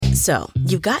So,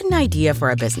 you've got an idea for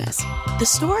a business. The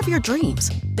store of your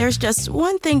dreams. There's just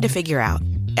one thing to figure out.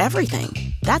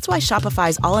 Everything. That's why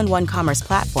Shopify's all-in-one commerce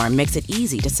platform makes it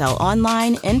easy to sell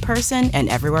online, in person, and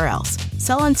everywhere else.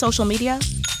 Sell on social media,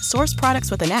 source products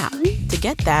with an app to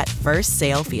get that first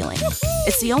sale feeling.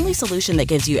 It's the only solution that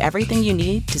gives you everything you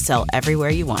need to sell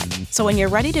everywhere you want. So when you're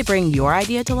ready to bring your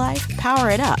idea to life, power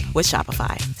it up with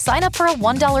Shopify. Sign up for a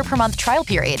 $1 per month trial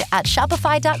period at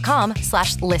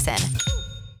shopify.com/listen.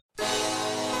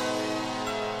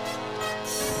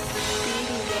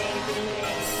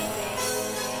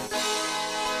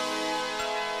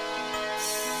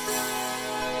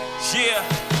 Yeah,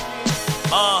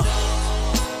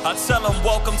 I tell them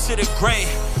welcome to the gray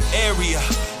area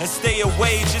and stay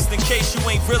away just in case you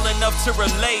ain't real enough to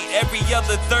relate. Every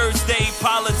other Thursday,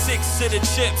 politics to the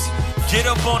chips. Get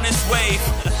up on this wave.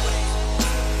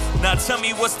 Now tell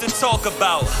me what's to talk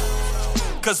about,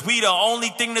 cause we the only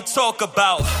thing to talk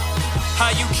about. How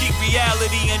you keep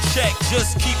reality in check,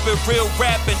 just keep it real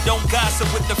rap and don't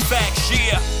gossip with the facts,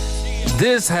 yeah.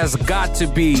 This has got to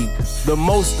be the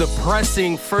most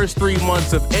depressing first 3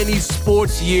 months of any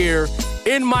sports year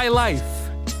in my life.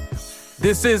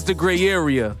 This is The Gray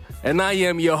Area, and I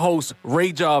am your host,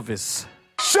 Ray Jarvis.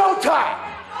 Showtime!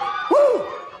 Woo!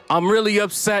 I'm really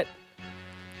upset.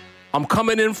 I'm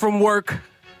coming in from work.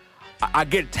 I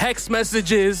get text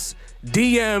messages,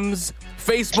 DMs,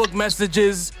 Facebook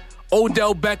messages,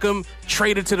 Odell Beckham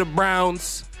traded to the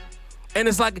Browns. And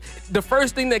it's like the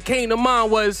first thing that came to mind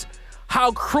was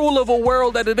how cruel of a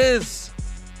world that it is.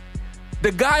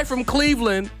 The guy from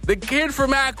Cleveland, the kid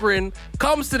from Akron,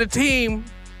 comes to the team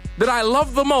that I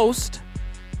love the most,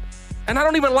 and I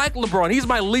don't even like LeBron. He's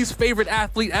my least favorite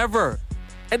athlete ever.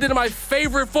 And then my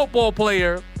favorite football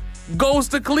player goes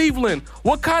to Cleveland.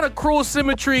 What kind of cruel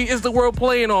symmetry is the world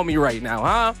playing on me right now,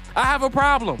 huh? I have a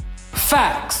problem.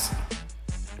 Facts.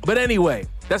 But anyway,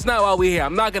 that's not why we're here.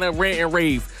 I'm not gonna rant and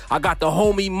rave. I got the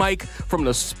homie Mike from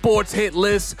the Sports Hit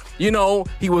List. You know,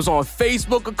 he was on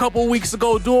Facebook a couple weeks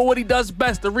ago doing what he does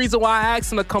best. The reason why I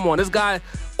asked him to come on, this guy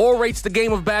orates the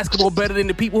game of basketball better than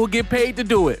the people who get paid to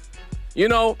do it. You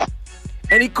know?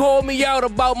 And he called me out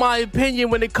about my opinion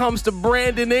when it comes to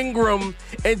Brandon Ingram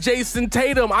and Jason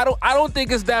Tatum. I don't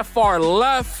think it's that far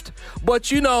left,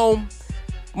 but you know,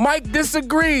 Mike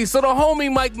disagrees. So the homie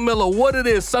Mike Miller, what it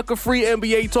is, Sucker Free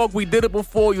NBA Talk. We did it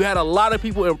before. You had a lot of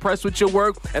people impressed with your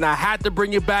work, and I had to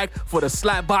bring you back for the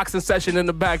slap boxing session in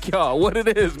the backyard. What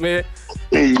it is, man?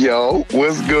 Yo,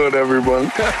 what's good, everyone?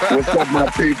 What's up, my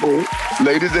people?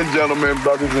 Ladies and gentlemen,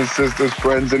 brothers and sisters,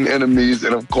 friends and enemies,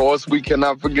 and of course, we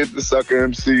cannot forget the Sucker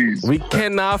MCs. We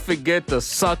cannot forget the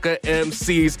Sucker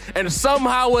MCs, and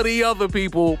somehow or the other,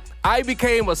 people, I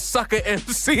became a Sucker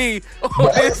MC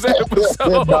on this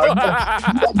episode.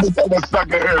 You become a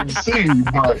Sucker MC,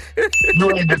 but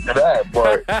you ain't get to that,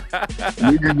 but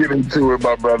we can get into it,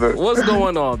 my brother. What's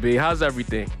going on, B? How's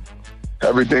everything?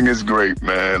 Everything is great,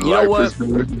 man. You know what? Life is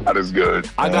good. God is good.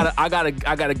 I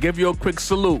gotta give you a quick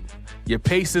salute. Your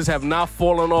Pacers have not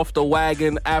fallen off the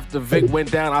wagon after Vic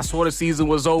went down. I saw the season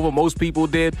was over. Most people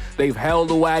did. They've held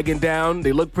the wagon down.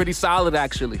 They look pretty solid,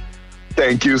 actually.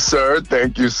 Thank you, sir.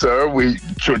 Thank you, sir. We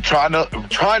trying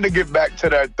to get back to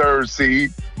that third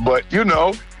seed, but you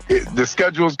know, the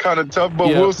schedule's kind of tough, but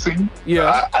we'll see.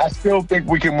 Yeah, I still think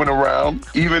we can win a round,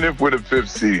 even if we're the fifth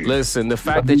seed. Listen, the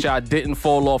fact that y'all didn't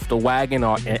fall off the wagon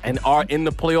and are in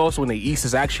the playoffs when the East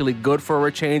is actually good for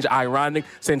a change, ironic,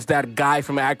 since that guy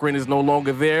from Akron is no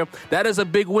longer there, that is a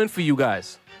big win for you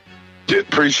guys.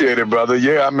 Appreciate it, brother.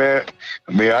 Yeah, man.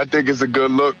 I think it's a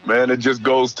good look, man. It just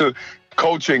goes to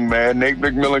coaching, man. Nate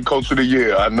McMillan, Coach of the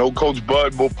Year. I know Coach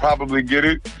Bud will probably get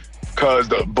it because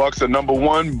the Bucks are number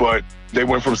one, but they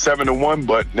went from 7-1.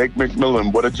 But Nate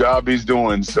McMillan, what a job he's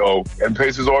doing. So, and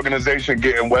Pacers organization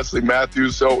getting Wesley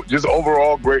Matthews. So, just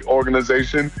overall great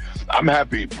organization. I'm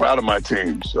happy, proud of my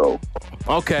team. So,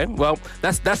 okay, well,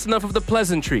 that's enough of the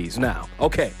pleasantries now.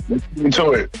 Okay,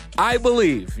 into it. I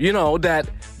believe, that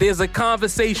there's a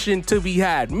conversation to be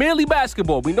had. Merely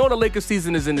basketball. We know the Lakers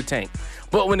season is in the tank.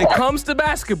 But when it comes to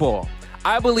basketball,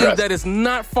 I believe that it's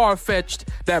not far-fetched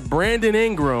that Brandon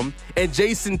Ingram and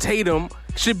Jason Tatum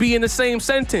should be in the same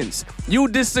sentence. You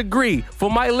disagree.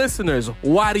 For my listeners,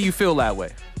 why do you feel that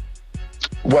way?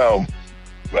 Well,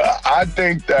 I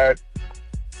think that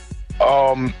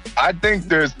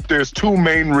there's two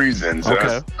main reasons.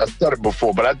 Okay. I said it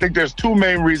before, but I think there's two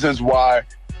main reasons why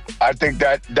I think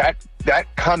that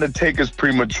that kind of take is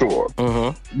premature.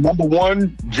 Number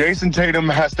one, Jason Tatum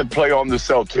has to play on the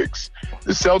Celtics.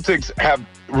 The Celtics have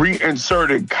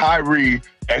reinserted Kyrie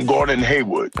and Gordon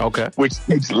Hayward, which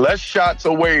takes less shots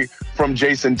away from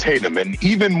Jason Tatum. And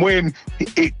even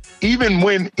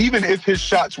if his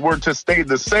shots were to stay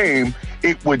the same,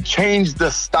 it would change the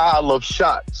style of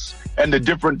shots and the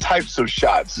different types of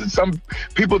shots. And some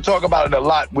people talk about it a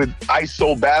lot with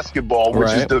ISO basketball, which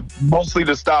is mostly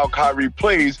the style Kyrie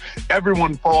plays.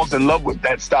 Everyone falls in love with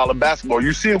that style of basketball.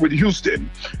 You see it with Houston.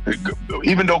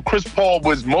 Even though Chris Paul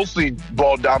was mostly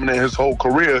ball dominant his whole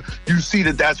career, you see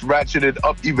that that's ratcheted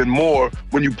up even more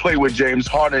when you play with James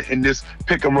Harden in this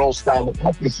pick and roll style of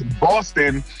offense. In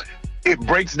Boston, it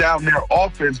breaks down their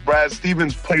offense. Brad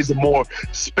Stevens plays a more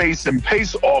space and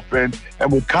pace offense.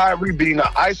 And with Kyrie being an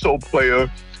ISO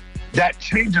player, that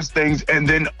changes things. And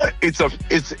then it's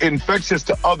infectious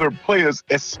to other players,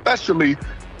 especially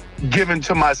given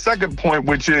to my second point,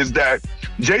 which is that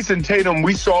Jason Tatum,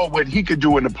 we saw what he could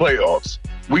do in the playoffs.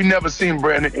 We never seen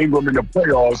Brandon Ingram in the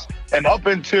playoffs. And up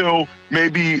until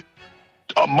maybe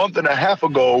a month and a half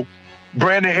ago,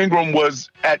 Brandon Ingram was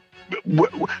at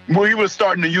where he was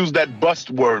starting to use that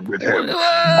bust word with him.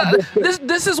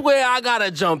 This is where I gotta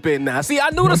jump in now. See, I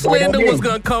knew the slander was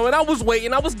gonna come, and I was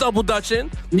waiting. I was double dutching.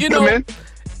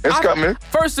 It's coming.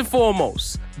 First and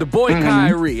foremost, the boy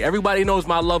Kyrie. Everybody knows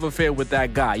my love affair with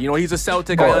that guy. You know, he's a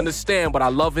Celtic, I understand, but I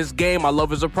love his game. I love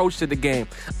his approach to the game.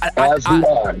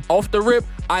 Off the rip,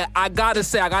 I gotta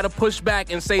say, I gotta push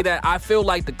back and say that I feel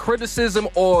like the criticism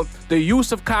or the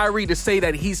use of Kyrie to say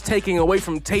that he's taking away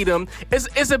from Tatum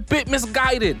is a bit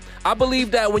misguided. I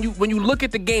believe that when you look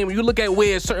at the game, when you look at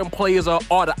where certain players are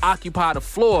to occupy the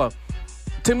floor,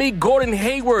 to me, Gordon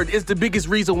Hayward is the biggest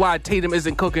reason why Tatum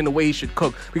isn't cooking the way he should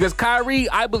cook. Because Kyrie,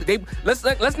 I believe, let's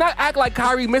not act like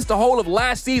Kyrie missed the whole of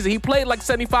last season. He played like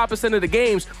 75% of the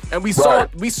games, and we saw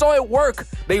it work.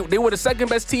 They were the second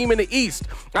best team in the East.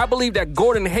 I believe that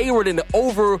Gordon Hayward and the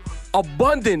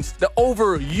overabundance, the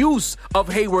overuse of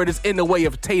Hayward is in the way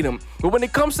of Tatum. But when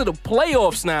it comes to the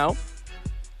playoffs now,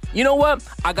 you know what?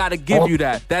 I gotta give you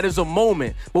that. That is a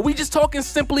moment. But we just talking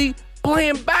simply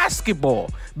playing basketball.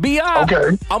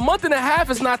 A month and a half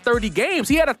is not 30 games.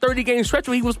 He had a 30-game stretch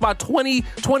where he was about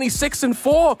 26 and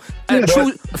 4. A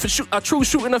true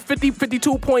shooting of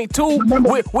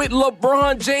 52.2 with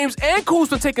LeBron James and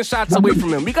Kuzma taking shots away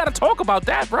from him. We got to talk about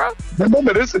that, bro.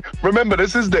 Remember, this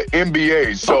is the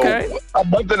NBA. So a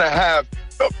month and a half.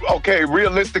 Okay,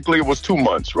 realistically, it was 2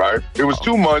 months, right? It was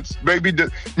 2 months, maybe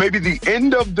the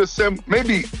end of December,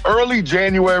 maybe early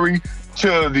January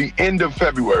to the end of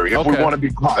February, if we want to be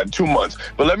quiet, 2 months.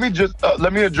 But let me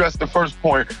address the first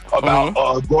point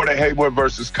about Gordon Hayward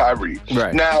versus Kyrie.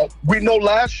 Right. Now, we know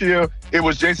last year it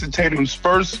was Jason Tatum's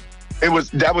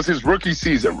that was his rookie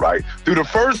season, right? Through the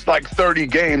first 30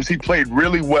 games, he played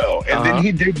really well. And then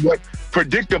he did what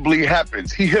predictably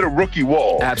happens. He hit a rookie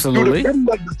wall. Absolutely. Through the end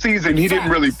of the season, he didn't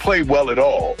really play well at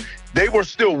all. They were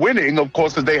still winning, of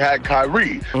course, because they had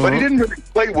Kyrie, but he didn't really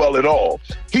play well at all.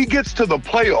 He gets to the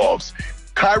playoffs.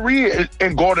 Kyrie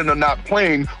and Gordon are not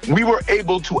playing. We were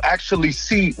able to actually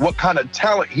see what kind of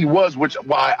talent he was,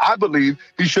 why I believe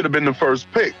he should have been the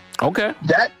first pick. Okay.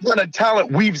 That kind of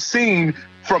talent we've seen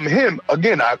from him.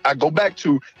 Again, I go back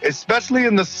to, especially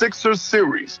in the Sixers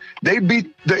series, they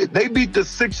beat the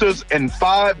Sixers in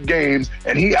 5 games,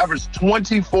 and he averaged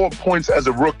 24 points as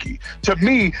a rookie. To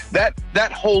me, that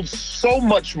holds so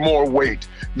much more weight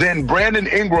than Brandon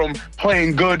Ingram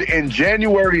playing good in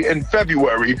January and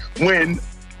February when,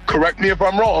 correct me if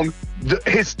I'm wrong,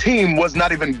 his team was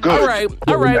not even good. All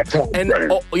right. And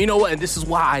you know what? And this is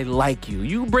why I like you.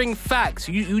 You bring facts.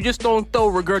 You just don't throw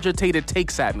regurgitated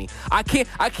takes at me. I can't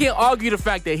argue the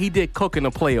fact that he did cook in the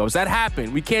playoffs. That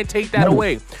happened. We can't take that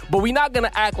away. But we're not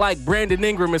gonna act like Brandon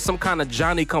Ingram is some kind of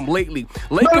Johnny-come-lately.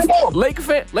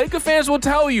 Laker fans will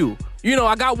tell you. You know,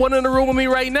 I got one in the room with me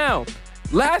right now.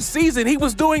 Last season, he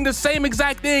was doing the same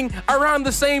exact thing around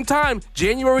the same time.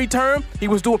 January term, he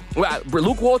was doing...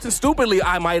 Luke Walton, stupidly,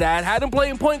 I might add, had him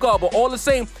playing point guard, but all the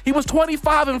same, he was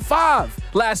 25-5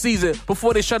 last season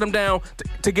before they shut him down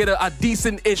to get a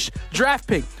decent-ish draft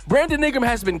pick. Brandon Ingram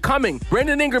has been coming.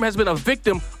 Brandon Ingram has been a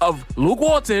victim of Luke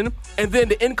Walton and then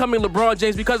the incoming LeBron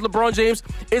James, because LeBron James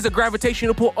is a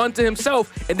gravitational pull unto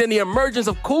himself, and then the emergence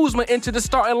of Kuzma into the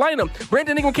starting lineup.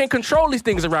 Brandon Ingram can't control these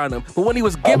things around him, but when he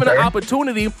was given an opportunity,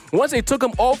 once they took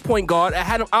him off point guard and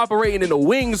had him operating in the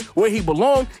wings where he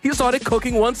belonged, he started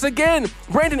cooking once again.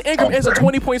 Brandon Ingram is a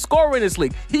 20-point scorer in this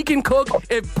league. He can cook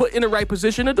if put in the right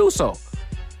position to do so.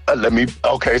 Let me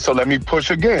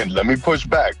push again. Let me push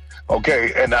back.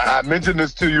 okay, and I mentioned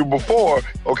this to you before,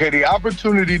 okay, the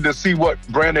opportunity to see what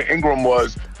Brandon Ingram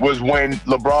was when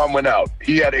LeBron went out.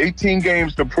 He had 18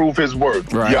 games to prove his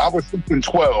worth. Right. Yeah, I was 6 and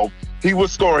 12. He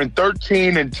was scoring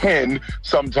 13 and 10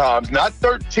 sometimes, not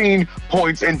 13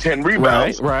 points and 10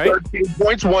 rebounds. Right. 13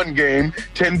 points one game,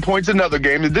 10 points another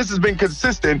game. And this has been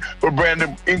consistent for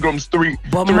Brandon Ingram's three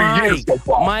years so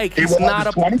far. Mike, he's not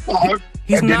a 25.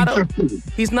 He's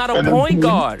not a point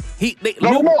guard.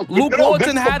 Luke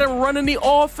Walton had him running the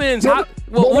offense.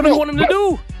 What do you want him to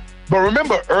do? But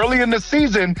remember, early in the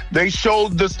season, they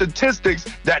showed the statistics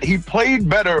that he played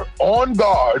better on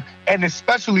guard, and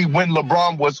especially when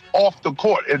LeBron was off the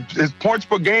court. His points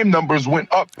per game numbers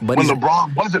went up when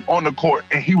LeBron wasn't on the court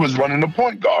and he was running the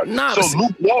point guard. So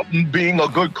Luke Walton being a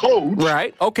good coach.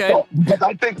 Right, okay. Because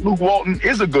I think Luke Walton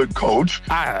is a good coach.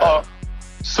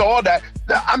 Saw that.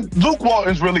 Luke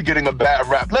Walton's really getting a bad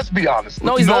rap. Let's be honest.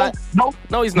 No, he's not.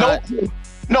 No, he's not.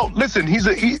 No, listen, he's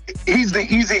the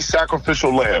easy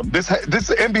sacrificial lamb. This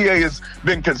NBA has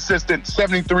been consistent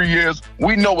 73 years.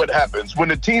 We know what happens. When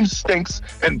the team stinks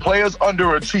and players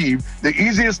underachieve, the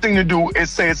easiest thing to do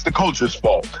is say it's the coach's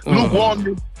fault. Luke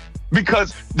Walton,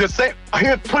 because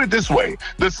put it this way,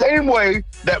 the same way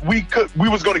that we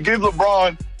was going to give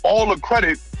LeBron all the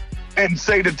credit and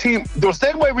say the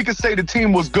same way we could say the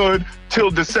team was good till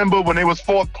December when they was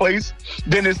 4th place,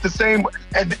 then it's the same,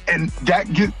 and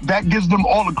that gives them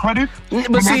all the credit.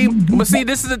 But see,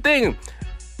 this is the thing.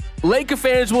 Laker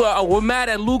fans were mad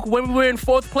at Luke when we were in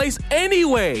 4th place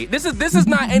anyway. This is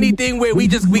not anything where we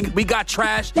got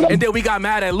trashed and then we got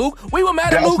mad at Luke. We were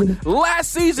mad at Luke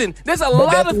last season. There's a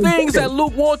lot of things that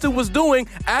Luke Walton was doing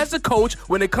as a coach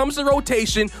when it comes to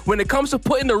rotation, when it comes to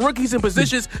putting the rookies in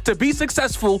positions to be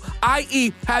successful,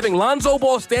 i.e. having Lonzo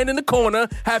Ball stand in the corner,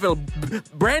 having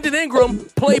Brandon Ingram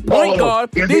play point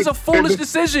guard. These are foolish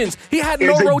decisions. He had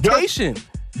no rotation.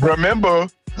 Remember,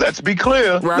 let's be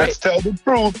clear. Right. Let's tell the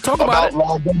truth about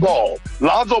Lonzo Ball.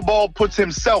 Lonzo Ball puts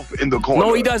himself in the corner.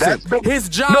 No, he doesn't. His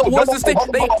job was to stay.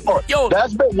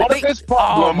 That's been one of his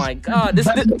problems. Oh my God,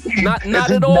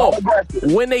 not at all.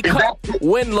 When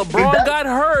LeBron got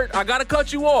hurt, I gotta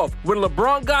cut you off. When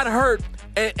LeBron got hurt,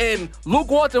 and Luke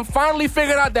Walton finally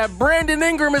figured out that Brandon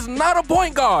Ingram is not a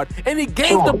point guard, and he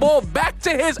gave the ball back to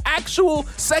his actual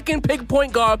second pick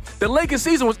point guard. The Lakers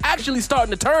season was actually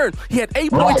starting to turn. He had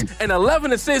 8 points and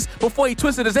 11 assists before he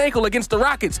twisted his ankle against the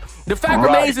Rockets. The fact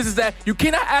remains is that you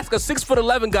cannot ask a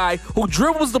 6'11" guy who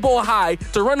dribbles the ball high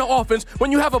to run the offense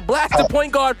when you have a blasted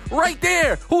point guard right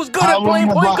there who's good at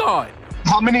playing point guard.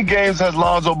 How many games has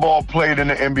Lonzo Ball played in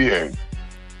the NBA?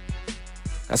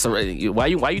 That's why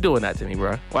you doing that to me,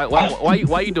 bro?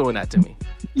 Why you doing that to me?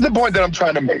 The point that I'm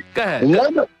trying to make. Go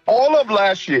ahead. All of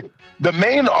last year, the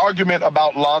main argument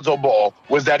about Lonzo Ball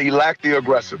was that he lacked the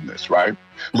aggressiveness, right?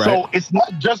 So it's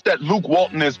not just that Luke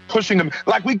Walton is pushing him.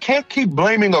 Like, we can't keep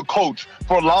blaming a coach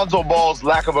for Lonzo Ball's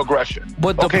lack of aggression.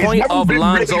 But the point of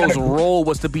Lonzo's role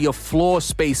was to be a floor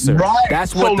spacer. Right.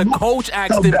 That's what the coach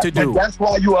asked him to do. That's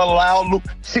why you allow Luke.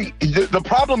 See, the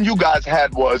problem you guys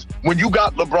had was when you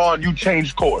got LeBron, you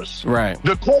changed course. Right.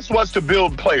 The course was to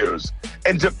build players.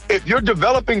 And if you're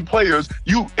developing players,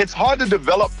 it's hard to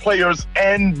develop players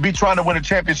and be trying to win a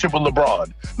championship with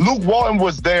LeBron. Luke Walton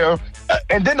was there.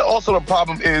 And then also the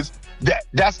problem is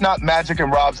that's not Magic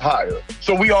and Rob's hire.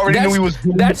 So we already knew he was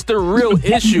doomed. That's the real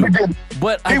issue.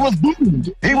 But he was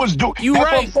doomed. He was doomed. You're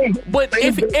right. But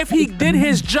if he did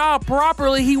his job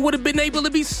properly, he would have been able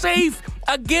to be safe.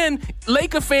 Again,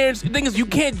 Laker fans, the thing is, you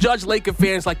can't judge Laker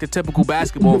fans like the typical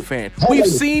basketball fan. We've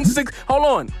seen success.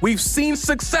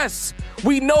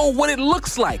 We know what it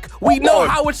looks like. We know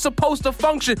how it's supposed to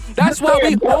function. That's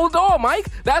why hold on, Mike.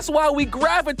 That's why we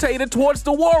gravitated towards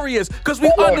the Warriors, because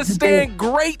we understand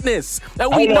greatness and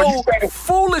we know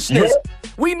foolishness.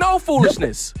 We know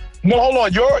foolishness. No, hold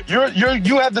on.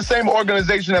 You have the same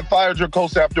organization that fired your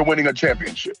coach after winning a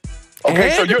championship.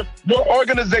 Okay, so your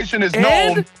organization is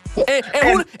known.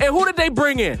 And who did they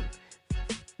bring in?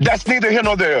 That's neither here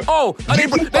nor there. Oh, they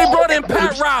brought in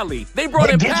Pat Riley. They brought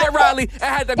in Pat Riley and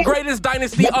had the greatest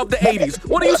dynasty of the 80s.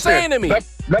 What are you saying to me?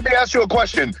 Let me ask you a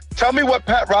question. Tell me what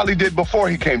Pat Riley did before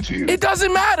he came to you. It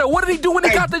doesn't matter. What did he do when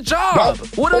he got the job?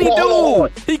 What did he do?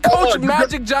 He coached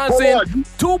Magic Johnson.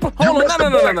 No.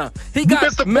 He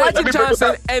got Magic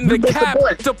Johnson and the Cap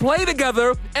to play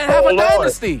together and have a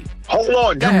dynasty. Hold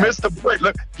on. You missed the point.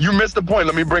 You missed the point.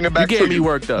 Let me bring it back to you. You getting me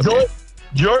worked up.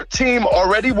 Your team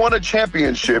already won a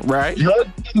championship. Right. Your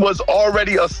team was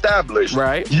already established.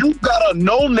 Right. You got a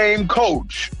no-name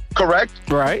coach, correct?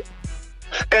 Right.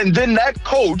 And then that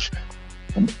coach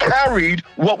carried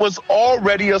what was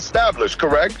already established,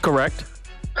 correct? Correct.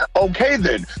 Okay,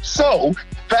 then. So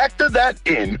Factor that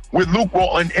in with Luke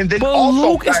Walton, and then But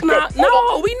also Luke is not.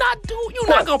 No, we not do. You're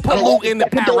not gonna put Luke and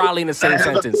Pat Riley in the same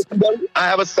sentence. I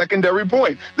have a secondary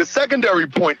point. The secondary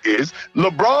point is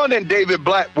LeBron and David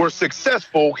Blatt were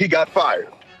successful. He got fired.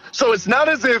 So it's not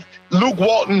as if Luke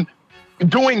Walton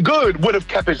doing good would have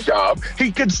kept his job.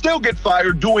 He could still get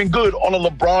fired doing good on a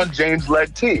LeBron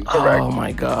James-led team, correct? Oh,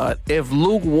 my God. If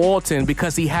Luke Walton,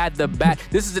 because he had the back,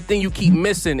 this is the thing you keep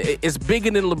missing. It's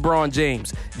bigger than LeBron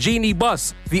James. Jeannie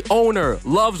Buss, the owner,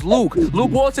 loves Luke.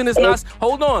 Luke Walton is not,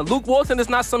 hold on, Luke Walton is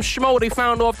not some schmo they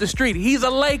found off the street. He's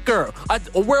a Laker, a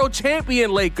world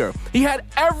champion Laker. He had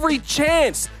every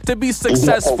chance to be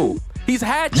successful. He's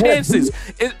had chances.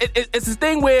 It's this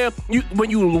thing where when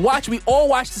you watch, we all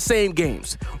watch the same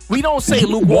games. We don't say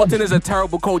Luke Walton is a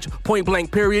terrible coach, point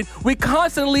blank, period. We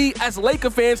constantly, as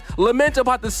Laker fans, lament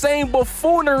about the same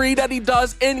buffoonery that he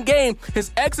does in game.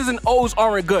 His X's and O's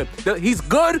aren't good. He's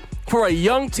good for a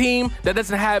young team that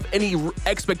doesn't have any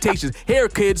expectations. Here,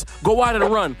 kids, go out and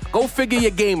run. Go figure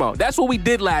your game out. That's what we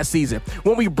did last season.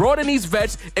 When we brought in these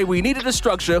vets and we needed the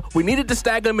structure, we needed to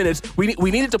stagger minutes, we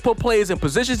needed to put players in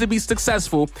positions to be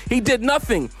successful, he did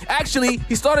nothing. Actually,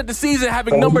 he started the season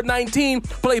having number 19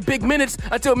 play big minutes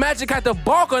until Magic had to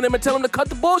bark on him and tell him to cut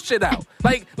the bullshit out.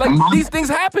 Like these things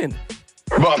happen.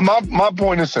 But my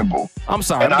point is simple. I'm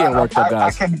sorry, I'm getting worked up,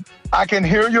 guys. I can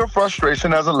hear your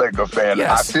frustration as a Laker fan.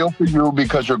 Yes. I feel for you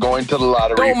because you're going to the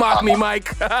lottery. Don't mock me,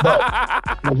 Mike. But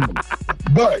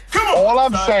all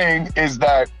I'm saying is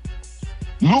that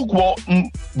Luke Walton,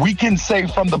 we can say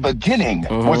from the beginning,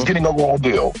 was getting a raw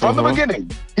deal. From the beginning,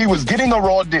 he was getting a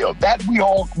raw deal. That we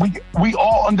all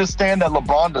understand that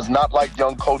LeBron does not like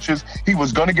young coaches. He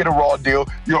was going to get a raw deal.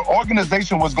 Your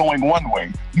organization was going one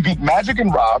way. You get Magic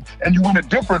and Rob, and you went a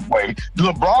different way.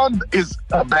 LeBron is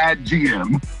a bad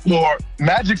GM, or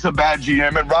Magic's a bad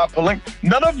GM, and Rob Pelinka.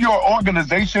 None of your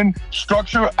organization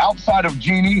structure outside of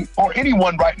Jeannie or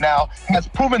anyone right now has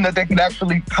proven that they can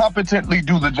actually competently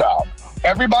do the job.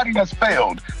 Everybody has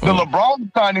failed. The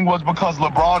LeBron signing was because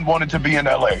LeBron wanted to be in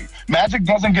LA. Magic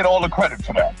doesn't get all the credit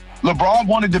for that. LeBron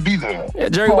wanted to be there. Yeah,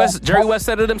 Jerry West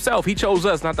said it himself. He chose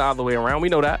us, not the other way around. We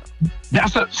know that.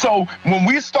 So when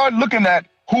we start looking at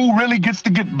who really gets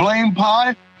to get blame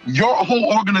pie, your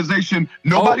whole organization,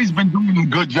 nobody's been doing a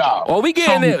good job. Oh, we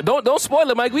getting there. Don't spoil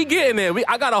it, Mike. We getting there.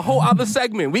 I got a whole other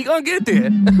segment. We gonna get there.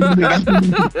 That's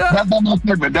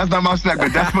not my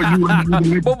segment. That's for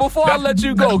you. But before I let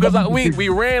you go, because we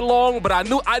ran long, but I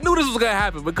knew this was gonna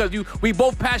happen because we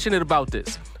both passionate about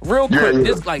this. Real quick,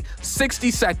 just like 60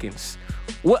 seconds.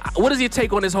 What is your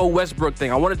take on this whole Westbrook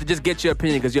thing? I wanted to just get your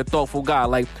opinion because you're a thoughtful guy.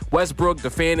 Like Westbrook, the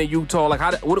fan in Utah. Like,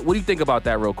 what do you think about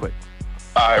that, real quick?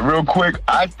 All right, real quick.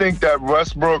 I think that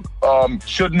Westbrook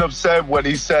shouldn't have said what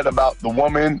he said about the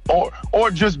woman or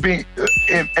just being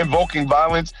invoking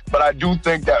violence. But I do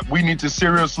think that we need to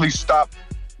seriously stop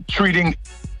treating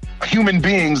human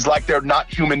beings like they're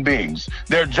not human beings.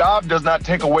 Their job does not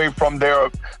take away from their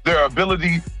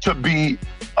ability to be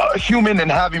human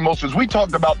and have emotions. We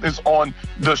talked about this on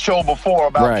the show before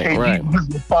about KD and his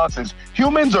responses.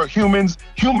 Humans are humans.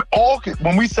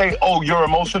 When we say, oh, you're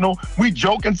emotional, we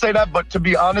joke and say that, but to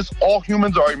be honest, all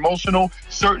humans are emotional.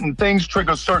 Certain things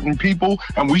trigger certain people,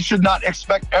 and we should not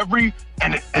expect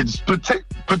and it's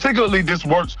particularly this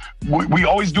works. We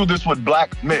always do this with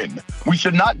black men. We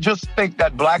should not just think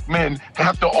that black men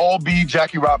have to all be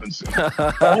Jackie Robinson.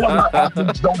 All of our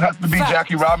athletes don't have to be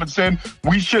Jackie Robinson.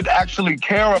 We should actually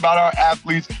care about our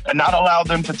athletes and not allow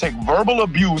them to take verbal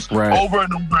abuse over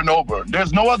and over and over.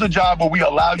 There's no other job where we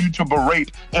allow you to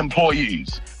berate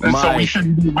employees. And so we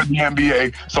shouldn't do it with the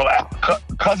NBA. So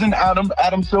cousin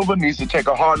Adam Silver needs to take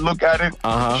a hard look at it.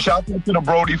 Shout out to the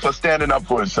Brody for standing up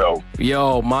for himself.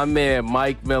 Yo, my man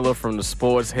Mike Miller from the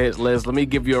Sports Hit List. Let me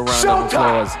give you a round of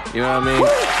applause. You know what I mean?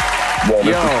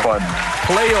 This is fun.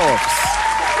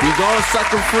 Playoffs. We gonna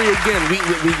suck them free again.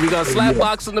 We gonna slap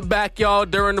box in the backyard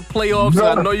during the playoffs.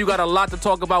 Yeah. I know you got a lot to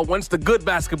talk about once the good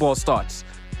basketball starts.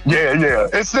 Yeah.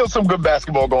 It's still some good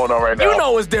basketball going on right now. You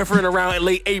know it's different around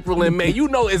late April and May. You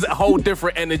know it's a whole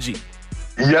different energy.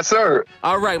 Yes, sir.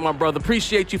 All right, my brother.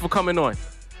 Appreciate you for coming on.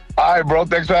 All right, bro.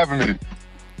 Thanks for having me.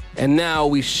 And now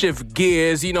we shift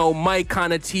gears. You know, Mike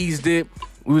kind of teased it.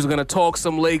 We was going to talk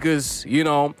some Lakers. You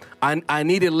know, I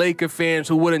needed Laker fans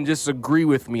who wouldn't just agree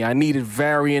with me. I needed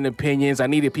varying opinions. I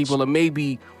needed people to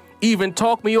maybe even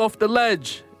talk me off the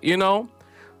ledge, you know?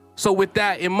 So with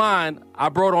that in mind, I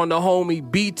brought on the homie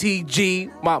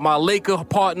BTG, my Laker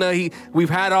partner. We've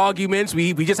had arguments.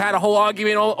 We just had a whole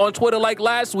argument on Twitter like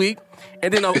last week.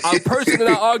 And then a person that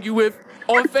I argue with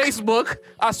on Facebook.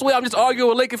 I swear I'm just arguing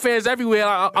with Laker fans everywhere.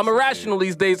 I'm irrational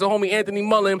these days. The homie Anthony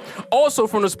Mullen, also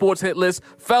from the sports hit list.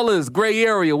 Fellas, gray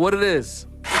area, what it is?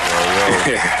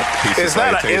 It's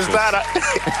not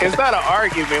an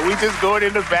argument. We just going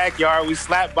in the backyard. We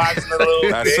slap boxing a little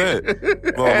bit. That's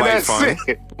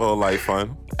it. Little light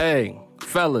fun. Hey,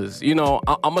 fellas, I'm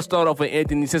going to start off with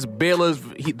Anthony. Since Baylor's,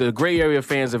 the gray area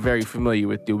fans are very familiar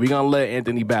with you, we're going to let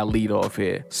Anthony Bat lead off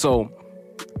here. So,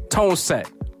 tone set.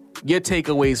 Your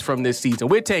takeaways from this season.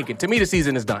 We're tanking. To me, the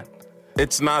season is done.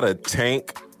 It's not a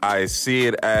tank. I see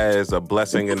it as a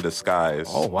blessing in disguise.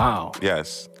 Oh, wow.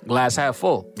 Yes. Glass half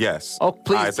full. Yes. Oh,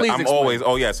 please I'm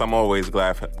always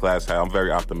glass half. I'm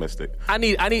very optimistic. I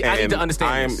need to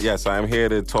understand this. I am here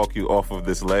to talk you off of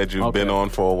this ledge you've been on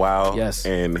for a while. Yes.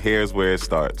 And here's where it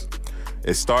starts.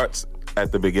 It starts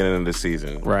at the beginning of the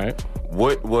season. Right.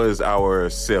 What was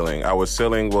our ceiling? Our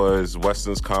ceiling was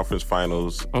Western's Conference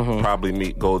Finals, probably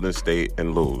meet Golden State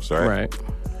and lose, right?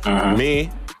 Right. Me,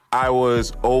 I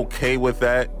was okay with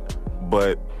that,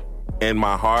 but in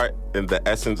my heart, in the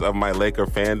essence of my Laker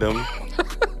fandom,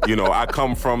 I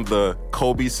come from the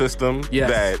Kobe system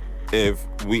that if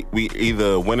we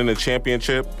either winning a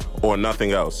championship or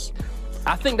nothing else.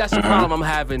 I think that's the problem I'm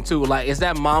having too. Like, is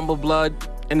that Mamba blood?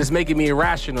 And it's making me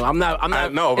irrational. I'm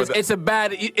not. No, but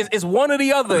it's one or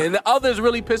the other, and the other is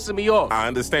really pissing me off. I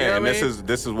understand, and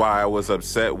this is why I was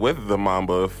upset with the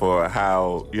Mamba for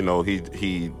how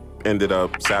he ended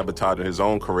up sabotaging his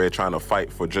own career trying to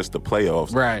fight for just the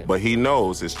playoffs. Right. But he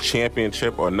knows it's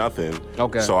championship or nothing.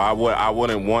 Okay. So I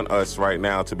wouldn't want us right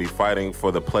now to be fighting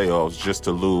for the playoffs just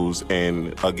to lose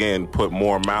and again put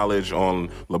more mileage on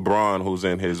LeBron, who's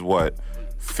in his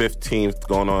 15th,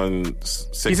 going on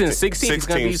 16th. He's in 16th. He's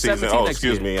gonna be season. 17 Oh, next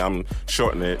excuse year. me, I'm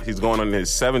shortening it. He's going on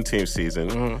his 17th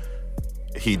season.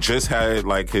 He just had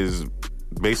his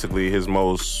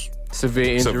most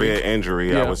severe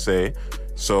injury, I would say.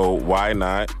 So why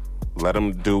not let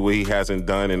him do what he hasn't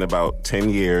done in about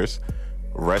 10 years,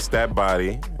 rest that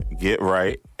body, get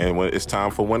right, and when it's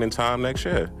time for winning time next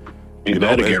year. You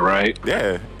better get right.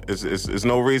 Yeah. It's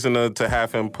no reason to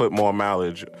have him put more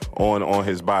mileage on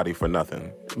his body for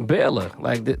nothing. Baylor,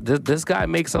 this guy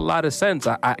makes a lot of sense.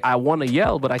 I want to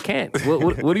yell, but I can't.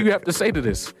 What do you have to say to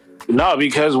this? No,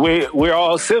 because we're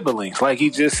all siblings. Like he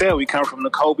just said, we come from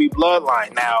the Kobe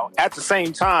bloodline. Now, at the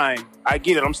same time, I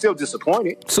get it. I'm still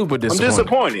disappointed. Super disappointed. I'm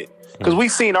disappointed because we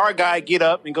seen our guy get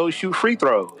up and go shoot free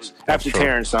throws after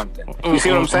tearing something. You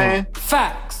see what I'm saying?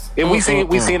 Facts. And we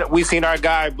seen our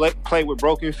guy play with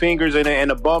broken fingers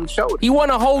and a bum shoulder. He won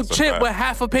a whole chip with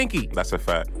half a pinky. That's a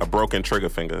fact. A broken trigger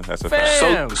finger. That's a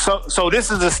fact. So this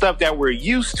is the stuff that we're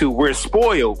used to. We're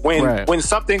spoiled. When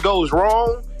something goes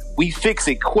wrong, we fix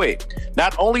it quick.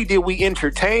 Not only did we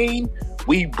entertain,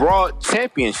 we brought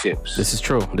championships. This is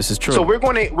true. So we're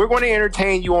going to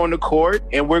entertain you on the court,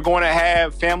 and we're going to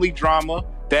have family drama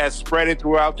that's spreading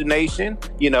throughout the nation.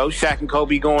 Shaq and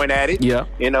Kobe going at it. Yeah.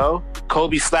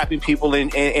 Kobe slapping people in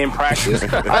practice.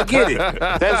 I get it.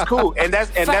 That's cool, and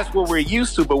that's what we're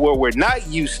used to. But what we're not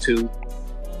used to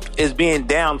is being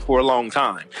down for a long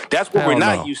time. That's what we're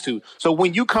not used to. So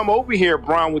when you come over here,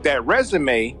 Bron, with that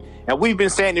resume, and we've been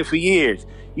saying it for years,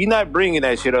 you're not bringing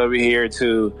that shit over here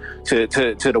to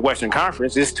the Western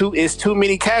Conference. It's too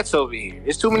many cats over here.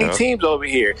 It's too many teams over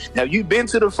here. Now, you've been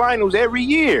to the finals every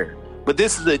year, but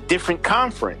this is a different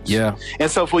conference. Yeah.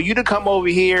 And so for you to come over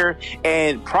here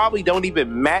and probably don't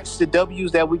even match the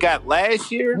W's that we got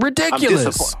last year,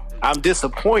 ridiculous. I'm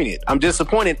disappointed.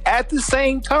 At the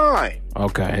same time,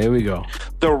 okay, here we go.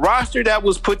 The roster that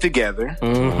was put together,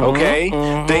 the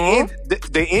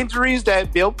injuries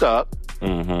that built up.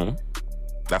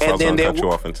 That's what I was going to cut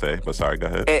you off and say, but sorry, go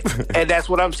ahead. And that's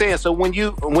what I'm saying. So when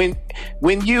you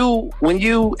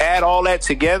add all that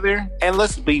together, and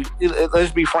let's be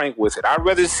frank with it, I'd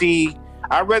rather see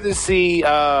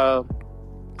our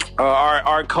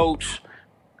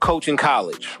coach in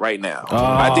college right now.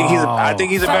 I think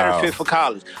he's a better fit for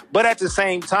college. But at the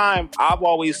same time, I've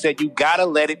always said you gotta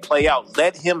let it play out.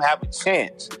 Let him have a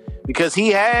chance, because he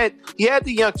had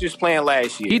the youngsters playing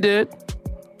last year. He did.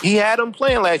 He had them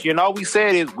playing last year, and all we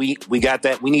said is we got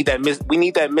that. We need that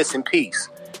missing piece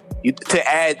to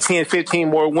add 10, 15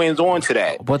 more wins on to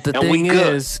that. But the thing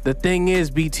is,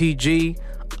 BTG,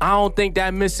 I don't think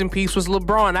that missing piece was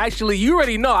LeBron. Actually, you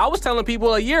already know. I was telling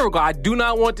people a year ago, I do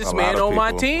not want this man on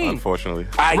my team. Unfortunately,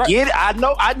 I get it. I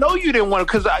know you didn't want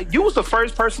it, because you was the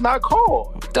first person I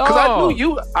called. Because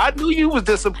I knew you was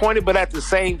disappointed. But at the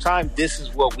same time, this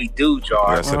is what we do,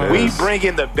 Jar. Yes, we bring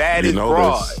in the baddest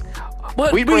broad.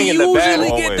 But we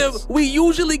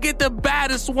usually get the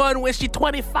baddest one when she's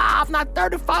 25, not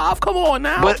 35. Come on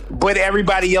now. But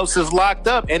everybody else is locked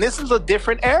up, and this is a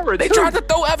different era. They tried to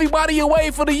throw everybody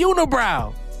away for the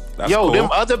unibrow. That's cool. Them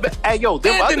other bad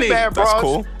bras. That's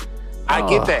cool. I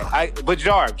get that. But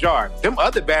Jar, them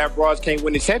other bad bras can't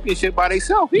win the championship by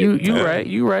themselves. You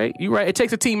right. It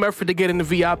takes a team effort to get in the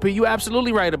VIP. You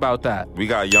absolutely right about that. We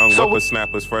got young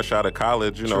whippersnappers fresh out of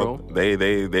college. You know,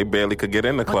 they barely could get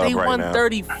in the club right now. They won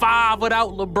 35 without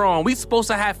LeBron. We supposed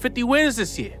to have 50 wins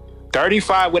this year.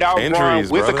 35 without injuries,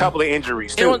 LeBron with brother. A couple of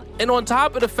injuries too. And on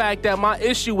top of the fact that my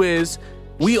issue is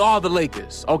we are the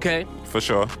Lakers. Okay, for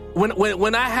sure.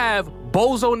 When I have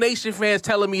Bozo Nation fans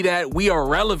telling me that we are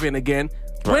relevant again.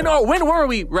 Right. When were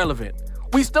we relevant?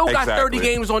 We still got 30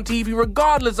 games on TV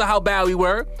regardless of how bad we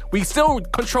were. We still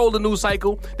control the news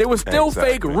cycle. There was still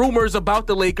fake rumors about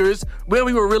the Lakers when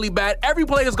we were really bad. Every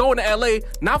player's going to LA,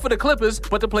 not for the Clippers,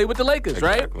 but to play with the Lakers,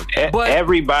 right? But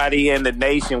everybody in the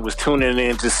nation was tuning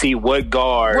in to see what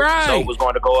guard Zoe was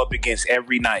going to go up against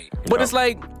every night. But it's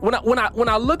like when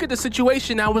I look at the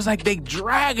situation, I was like, they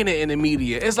dragging it in the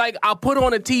media. It's like I put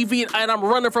on a TV and I'm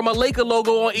running from a Laker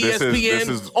logo on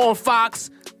ESPN, on Fox,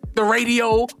 the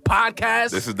radio, podcast.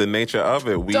 This is the nature of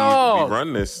it. We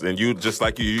run this, and you just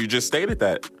stated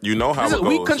that. You know how it goes.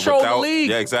 We control the league.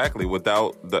 Yeah, exactly.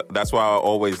 That's why I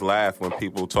always laugh when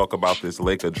people talk about this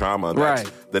Laker drama. That's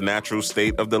the natural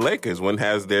state of the Lakers. When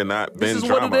has there not been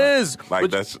drama? This is what it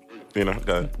is. That's,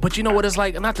 go ahead. But you know what it's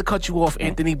like? Not to cut you off,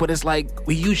 Anthony, but it's like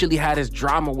we usually had this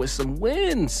drama with some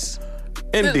wins.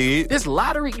 Indeed. This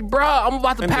lottery, bro. I'm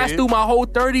about to pass through my whole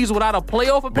 30s without a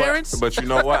playoff appearance. But you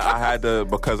know what? I had to,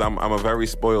 because I'm a very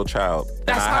spoiled child.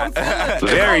 That's how I'm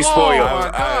feeling. Very spoiled.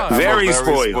 I'm a very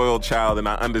spoiled child, and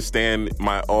I understand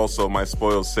my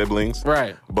spoiled siblings.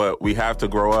 Right. But we have to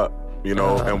grow up,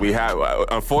 and we have.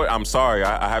 I'm sorry.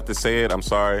 I have to say it. I'm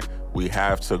sorry. We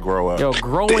have to grow up. Yo,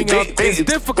 growing up is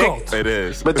difficult. It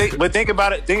is. But think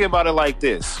about it. Think about it like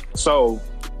this. So,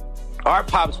 our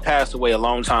pops passed away a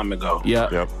long time ago.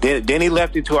 Yeah. Yep. Then he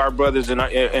left it to our brothers and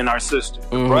our sister.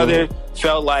 The brother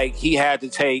felt like he had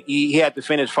to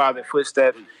finish father's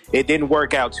footsteps. It didn't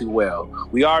work out too well.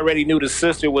 We already knew the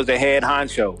sister was the head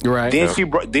honcho. Right.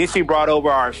 Then she brought over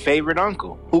our favorite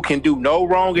uncle, who can do no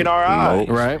wrong in our eyes.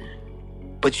 Right.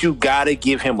 But you gotta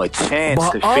give him a chance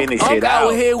to finish it out.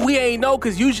 Out here, we ain't know,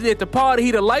 because usually at the party, he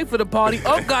the life of the party.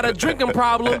 Got a drinking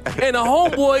problem and a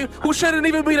homeboy who shouldn't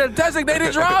even be the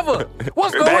designated driver.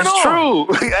 What's going on? That's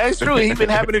true. That's true. He's been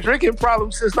having a drinking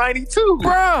problem since 92.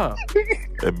 Bruh.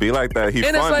 It be like that. He's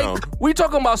fun, it's like, though. We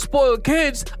talking about spoiled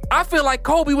kids. I feel like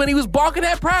Kobe when he was barking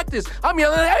at practice. I'm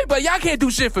yelling at everybody, y'all can't do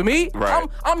shit for me. Right.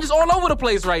 I'm just all over the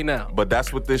place right now. But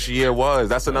that's what this year was.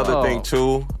 That's another thing,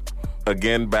 too.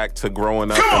 Again, back to growing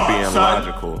up and being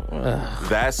logical.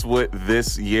 That's what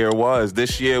this year was.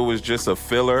 This year was just a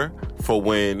filler for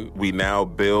when we now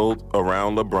build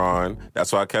around LeBron.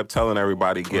 That's why I kept telling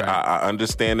everybody, I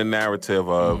understand the narrative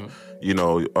of,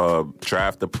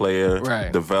 draft the player,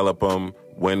 develop them,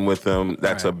 win with them.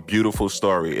 That's a beautiful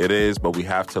story. It is, but we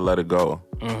have to let it go.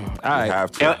 We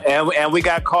have to. And we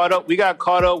got caught up. We got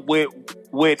caught up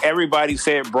with everybody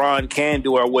said Bron can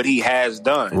do or what he has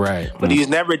done. Right. But he's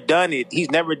never done it. He's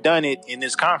never done it in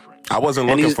this conference. I wasn't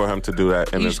looking for him to do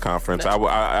that in this conference. That's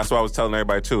what I was telling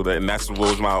everybody too. And that's what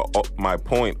was my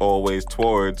point always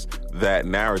towards that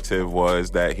narrative,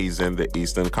 was that he's in the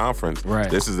Eastern Conference. Right.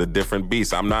 This is a different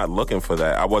beast. I'm not looking for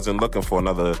that. I wasn't looking for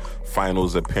another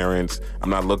finals appearance. I'm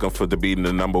not looking for to be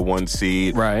the number one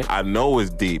seed. Right. I know it's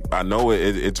deep. I know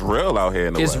it's real out here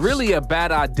in the West. It's really a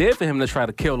bad idea for him to try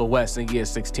to kill the West in year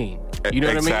 16. You know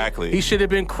what I mean? Exactly. He should have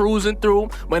been cruising through.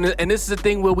 And this is the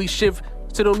thing where we shift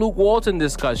to the Luke Walton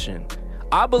discussion.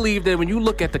 I believe that when you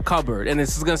look at the cupboard, and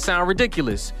this is going to sound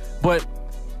ridiculous, but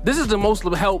this is the most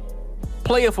help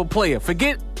player for player.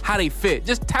 Forget how they fit.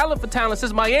 Just talent for talent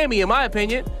since Miami, in my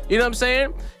opinion. You know what I'm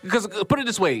saying? Because put it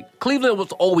this way, Cleveland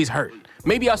was always hurt.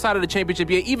 Maybe outside of the championship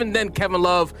year, even then Kevin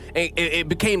Love, it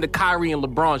became the Kyrie and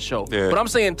LeBron show. Yeah. But I'm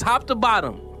saying top to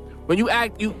bottom, when you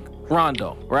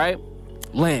Rondo, right?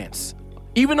 Lance.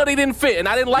 Even though they didn't fit, and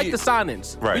I didn't like the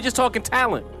signings. Right. We just talking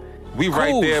talent. We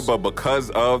right there, but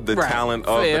because of the talent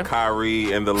of the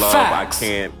Kyrie and the love, Facts.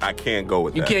 I can't go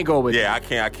with that. You can't go with that.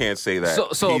 I can't say that.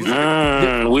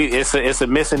 It's a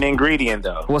missing ingredient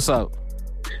though. What's up?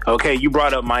 Okay, you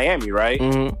brought up Miami, right?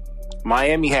 Mm-hmm.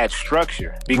 Miami had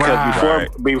structure because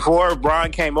before Bron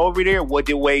came over there, what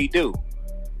did Wade do?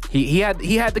 He had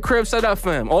the crib set up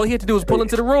for him. All he had to do was pull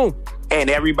into the room, and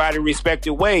everybody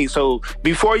respected Wade. So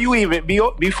before you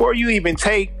even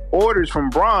take orders from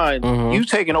Bron, you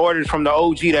taking orders from the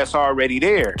OG that's already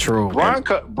there. True.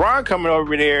 Bron coming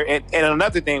over there, and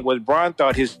another thing was Bron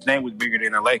thought his name was bigger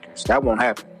than the Lakers. That won't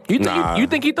happen. You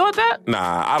think he thought that?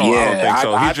 Nah, I don't think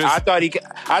so.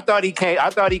 I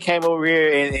thought he came over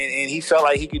here and he felt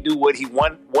like he could do what he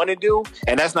want to do,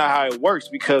 and that's not how it works.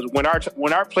 Because when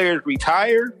our players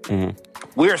retire,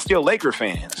 we're still Laker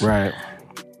fans, right?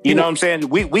 You know what I'm saying?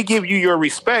 We give you your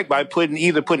respect by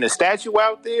putting a statue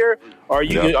out there, or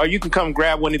you can come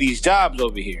grab one of these jobs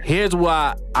over here. Here's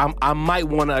why I might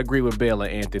want to agree with Baylor,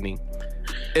 Anthony.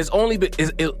 It's only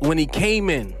when he came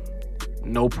in.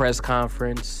 No press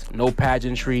conference, no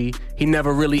pageantry. He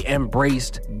never really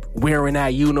embraced wearing that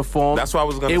uniform. That's what I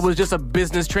was going to say. It was just a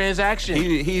business transaction.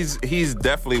 He's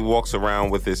definitely walks around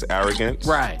with this arrogance.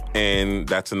 Right. And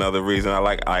that's another reason I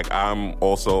like I'm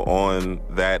also on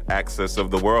that axis of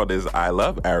the world is I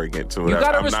love arrogant too. You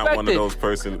gotta I'm respect not one it. of those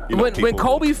person. When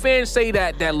Kobe fans say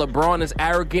that LeBron is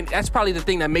arrogant, that's probably the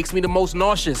thing that makes me the most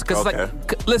nauseous. Because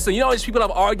listen, you know these people I've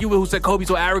argued with who said Kobe's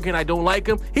so arrogant, I don't like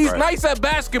him. He's nice at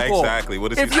basketball. Exactly.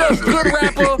 What is if you're a good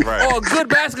rapper or a good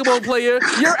basketball player,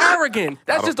 you're arrogant.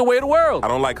 That's just the way of the world. I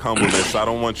don't like humbleness. I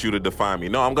don't want you to define me.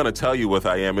 No, I'm going to tell you what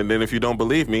I am, and then if you don't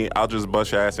believe me, I'll just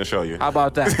bust your ass and show you. How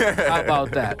about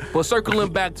that? But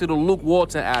circling back to the Luke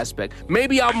Walton aspect,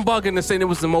 maybe I'm bugging to say it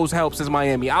was the most help since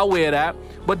Miami. I'll wear that.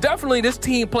 But definitely this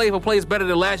team plays better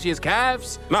than last year's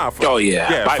Cavs. Nah,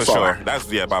 by for far. Sure. That's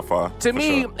by far. To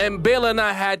me, sure. And Baylor and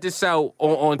I had this out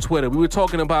on Twitter. We were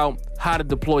talking about how to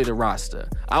deploy the roster.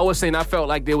 I was saying I felt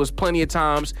like there was plenty of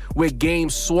times where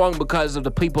games swung because of the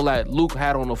people that Luke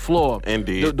had on the floor.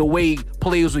 Indeed. The way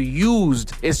players were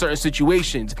used in certain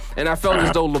situations. And I felt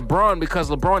as though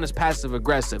because LeBron is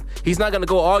passive-aggressive, he's not going to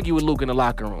go argue with Luke in the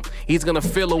locker room. He's going to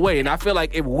feel away. And I feel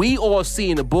like if we all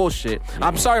seeing the bullshit,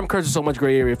 I'm sorry I'm cursing so much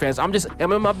gray area fans. I'm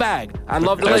in my bag. I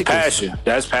love the Lakers.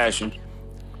 That's passion.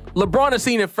 LeBron has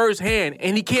seen it firsthand,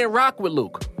 and he can't rock with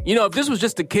Luke. You know, if this was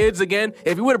just the kids again,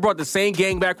 if he would have brought the same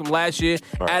gang back from last year,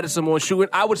 added some more shooting,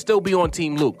 I would still be on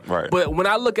Team Luke. Right. But when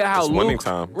I look at how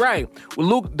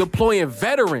Luke deploying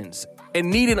veterans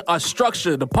and needing a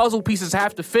structure, the puzzle pieces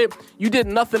have to fit, you did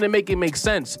nothing to make it make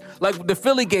sense. Like the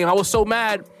Philly game, I was so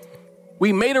mad.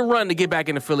 We made a run to get back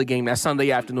in the Philly game, that Sunday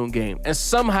afternoon game, and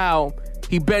somehow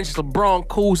he benched LeBron,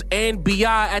 Kuz, and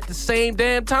B.I. at the same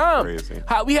damn time. Crazy.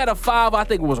 We had a 5, I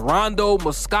think it was Rondo,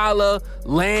 Muscala,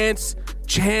 Lance,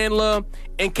 Chandler,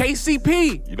 and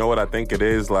KCP. You know what I think it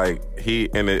is? Like,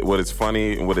 what is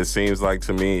funny and what it seems like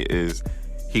to me is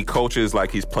he coaches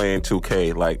like he's playing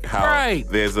 2K. Like how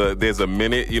there's a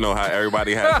minute, you know, how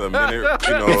everybody has a minute,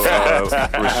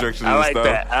 restrictions and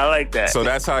stuff. I like that. So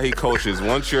that's how he coaches.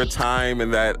 Once your time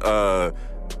in that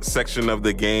section of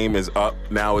the game is up,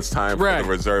 now it's time for the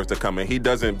reserves to come in. He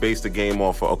doesn't base the game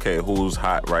off of, who's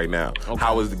hot right now? Okay.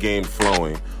 How is the game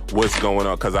flowing? What's going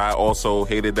on? Because I also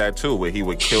hated that too, where he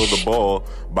would kill the ball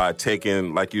by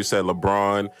taking, like you said,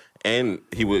 LeBron, and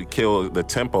he would kill the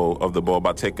tempo of the ball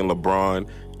by taking LeBron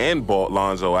and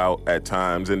Lonzo out at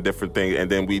times and different things, and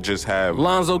then we just have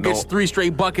Lonzo gets 3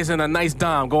 straight buckets and a nice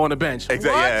dime, go on the bench.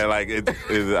 Exactly. Yeah, like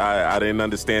I didn't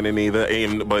understand it either.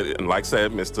 But like I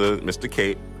said, Mr.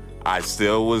 Kate, I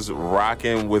still was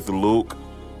rocking with Luke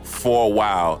for a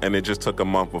while, and it just took a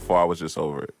month before I was just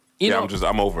over it.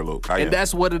 I'm over Luke.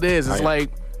 That's what it is. It's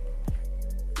like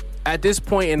at this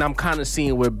point, and I'm kind of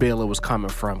seeing where Baylor was coming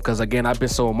from, because again, I've been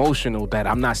so emotional that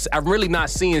I'm really not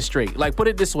seeing straight. Like, put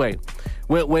it this way.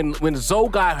 When Zoe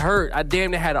got hurt, I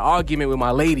damn near had an argument with my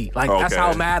lady. Like, that's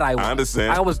how mad I was. I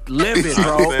understand. I was livid,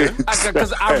 bro.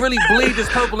 Because I really bleed this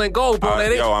purple and gold, bro.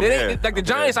 Like the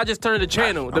Giants, I just turned the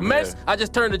channel. The Mets, I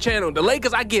just turned the channel. The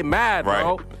Lakers, I get mad,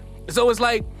 bro. So it's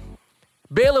like,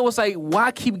 Baylor was like,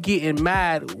 why keep getting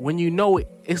mad when you know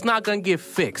it's not going to get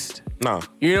fixed? No.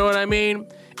 You know what I mean?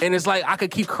 And it's like, I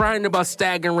could keep crying about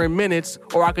staggering minutes,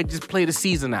 or I could just play the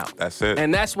season out. That's it.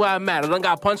 And that's why I'm mad. I done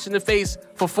got punched in the face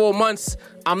for 4 months.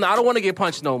 I don't want to get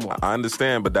punched no more. I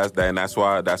understand, but that's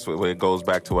why it goes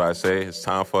back to what I say. It's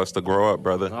time for us to grow up,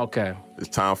 brother. Okay. It's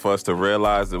time for us to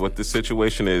realize that what the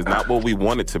situation is, not what we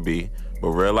want it to be, but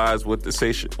realize what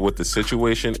the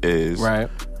situation is. Right.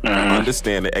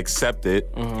 Understand it, accept it,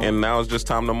 and now it's just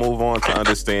time to move on to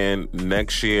understand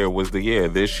next year was the year.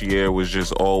 This year was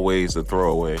just always a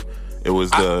throwaway. It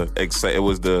was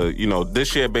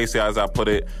this year basically, as I put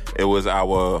it, it was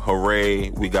our hooray,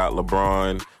 we got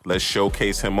LeBron, Let's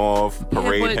showcase him off,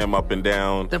 parade him up and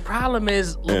down. The problem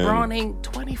is LeBron ain't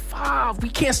 25. We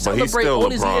can't celebrate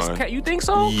all his years. You think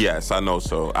so? Yes, I know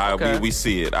so. We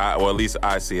see it. Or at least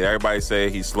I see it. Everybody say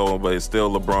he's slow, but it's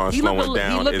still LeBron slowing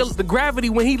down. The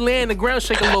gravity when he land, the ground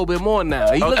shaking a little bit more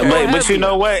now. But you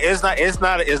know what?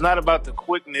 It's not about the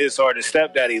quickness or the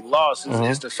step that he lost.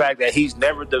 It's the fact that he's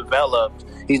never developed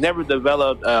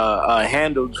a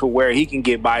handle to where he can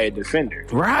get by a defender.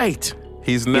 Right.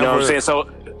 He's never. You know what I'm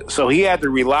saying? So he had to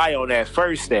rely on that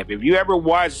first step. If you ever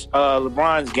watch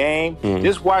LeBron's game,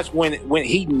 just watch when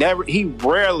he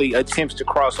rarely attempts to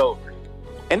cross over,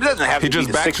 and it doesn't have to. He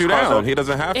just backs you down. He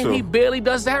doesn't have to. And he barely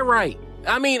does that right.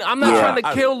 I mean, I'm not trying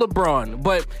to kill LeBron,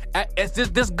 but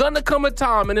there's gonna come a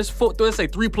time, and it's let's say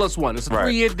 3+1. It's a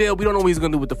 3-year deal. We don't know what he's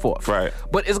gonna do with the fourth. Right.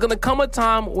 But it's gonna come a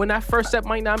time when that first step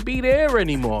might not be there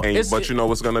anymore. But you know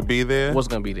what's gonna be there? What's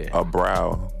gonna be there? A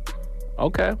brow.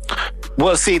 Okay.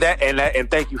 Well, see that, and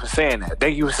thank you for saying that.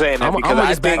 Thank you for saying that. I'm gonna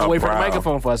just back away from the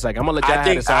microphone for a second. I'm gonna let y'all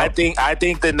have this out. I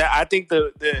think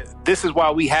this is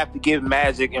why we have to give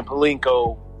Magic and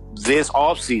Pelinka this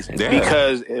offseason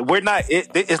because we're not.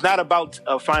 It's not about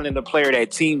finding a player that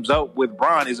teams up with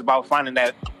Bron. It's about finding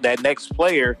that next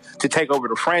player to take over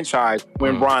the franchise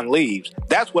when Bron leaves.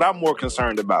 That's what I'm more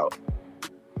concerned about.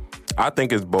 I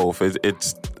think it's both.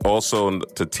 It's also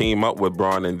to team up with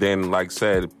Bron and then, like I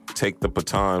said, take the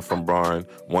baton from Bron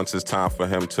once it's time for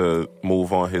him to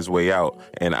move on his way out.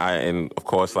 And of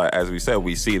course, like as we said,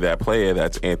 we see that player.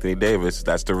 That's Anthony Davis.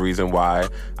 That's the reason why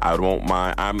I don't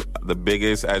mind. I'm the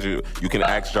biggest. As you can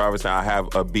ask Jarvis. I have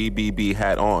a BBB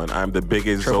hat on. I'm the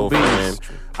biggest Zoe fan.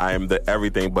 I am the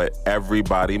everything, but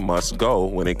everybody must go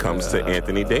when it comes to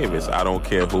Anthony Davis. I don't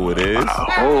care who it is.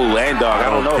 Oh, and dog, I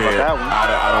don't know about that one.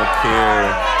 I don't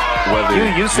care.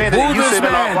 Whether you said it,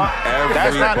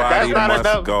 everybody must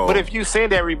enough, go. But if you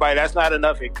send everybody, that's not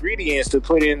enough ingredients to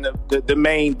put in the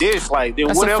main dish. Like, then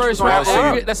what else?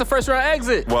 That's a first round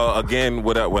exit. Well, again,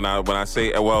 when I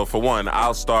say, well, for one,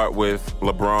 I'll start with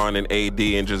LeBron and AD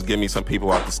and just give me some people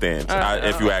off the stands.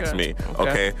 If you ask me,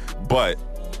 okay, but.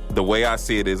 The way I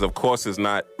see it is, of course, it's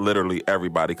not literally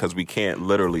everybody because we can't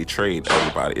literally trade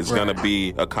everybody. It's going to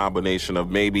be a combination of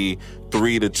maybe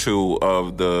 3 to 2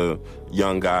 of the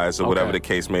young guys or whatever the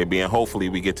case may be, and hopefully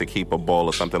we get to keep a ball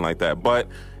or something like that. But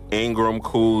Ingram,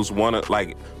 Kuz,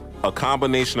 a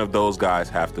combination of those guys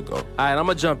have to go. All right, I'm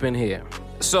going to jump in here.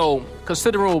 So,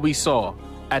 considering what we saw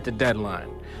at the deadline,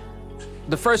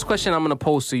 the first question I'm going to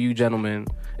pose to you, gentlemen,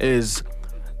 is...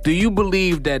 do you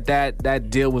believe that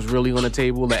deal was really on the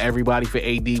table? That everybody for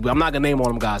AD, but I'm not gonna name all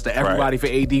them guys. That everybody for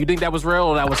AD. You think that was real,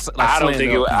 or that was? Like, I don't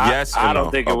think it was. Yes, I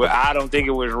don't think it was. I don't think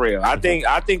it was real. I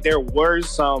think there were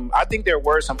some. I think there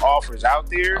were some offers out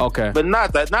there. Okay, but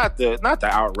not the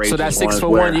outrageous. So that 6 for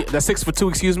 1, that 6 for 2.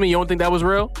 Excuse me. You don't think that was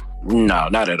real? No,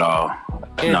 not at all.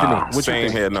 Anthony,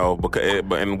 same here. No,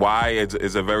 and why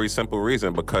is a very simple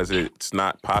reason because it's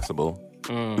not possible.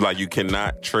 Like you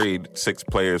cannot trade 6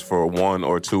 players for 1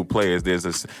 or 2 players. There's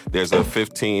a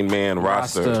 15-man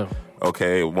roster.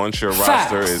 Okay, once your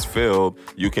roster is filled,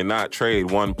 you cannot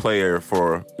trade 1 player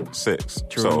for 6.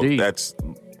 Indeed. That's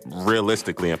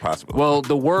realistically impossible. Well,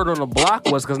 the word on the block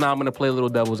was, because now I'm going to play a little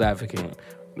devil's advocate.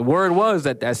 The word was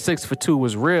that 6 for 2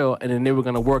 was real, and then they were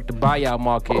going to work the buyout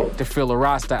market to fill a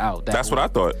roster out. That's what I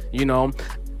thought. You know,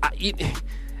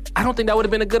 I don't think that would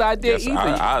have been a good idea either.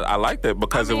 I like that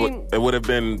because it would have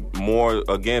been more,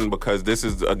 again, because this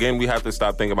is, again, we have to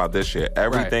stop thinking about this year.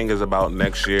 Everything is about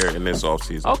next year in this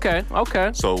offseason.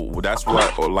 Okay. So that's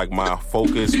what, like, my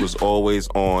focus was always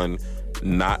on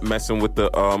not messing with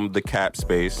the cap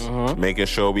space, making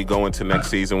sure we go into next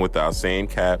season with our same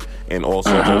cap, and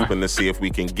also hoping to see if we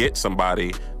can get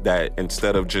somebody that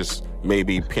instead of just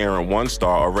maybe pairing 1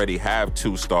 star, already have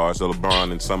 2 stars,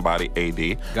 LeBron and somebody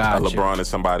AD, gotcha. LeBron and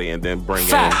somebody, and then bring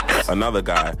in another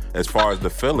guy. As far as the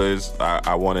fillers,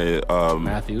 I wanted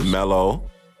Matthews, Melo.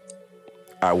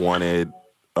 I wanted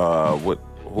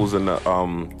who's in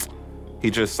the he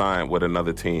just signed with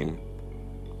another team.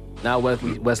 Not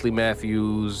Wesley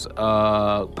Matthews,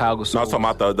 Pau Gasol. No, I was talking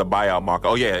about the buyout market.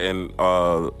 Oh yeah, and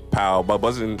Pau, but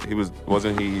wasn't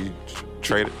he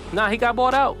traded? Nah, he got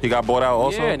bought out. He got bought out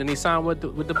also. Yeah, and then he signed with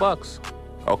the Bucks.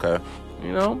 Okay.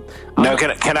 You know. Now,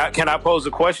 can I pose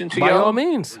a question to you? By all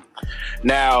means.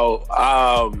 Now,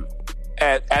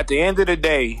 at the end of the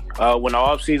day, when the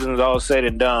offseason is all said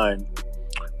and done,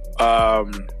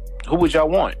 who would y'all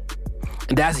want?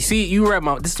 And you read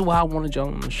this is why I wanted y'all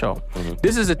on the show.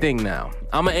 This is the thing now.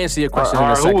 I'm gonna answer your question in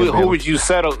a second. Who would you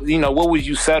settle? You know, what would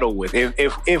you settle with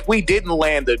if we didn't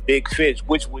land the big fish,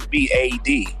 which would be AD?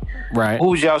 Right. Who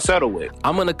would y'all settle with?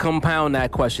 I'm gonna compound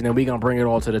that question, and we're gonna bring it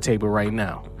all to the table right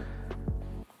now.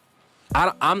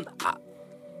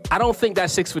 I don't think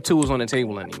that 6 for 2 is on the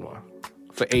table anymore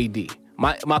for AD.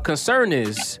 My concern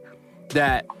is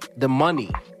that the money,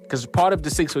 because part of the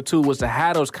 6 for 2 was to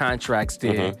have those contracts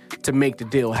there to make the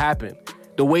deal happen.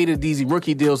 The way that these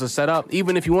rookie deals are set up,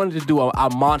 even if you wanted to do a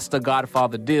monster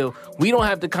Godfather deal, we don't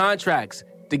have the contracts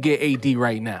to get AD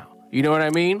right now. You know what I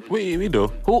mean? We do.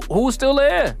 Who's still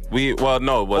there?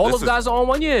 All those guys are on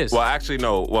 1 year. Well, actually,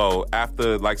 no. Well,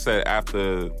 after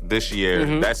this year,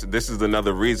 this is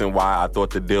another reason why I thought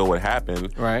the deal would happen.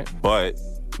 Right. But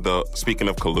speaking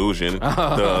of collusion,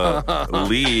 the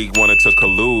league wanted to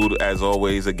collude, as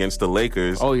always, against the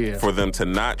Lakers. Oh, yeah. For them to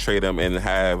not trade them and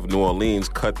have New Orleans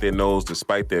cut their nose to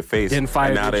spite their face. Then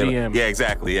fire the GM. Yeah,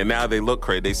 exactly. And now they look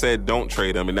crazy. They said don't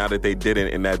trade them, and now that they didn't,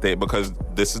 and that they, because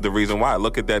this is the reason why.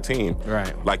 Look at that team.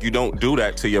 Right. Like, you don't do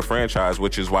that to your franchise,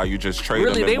 which is why you just trade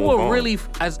them and they move were on. really,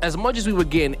 as much as we were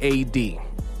getting AD,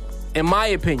 in my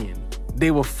opinion, they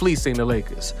were fleecing the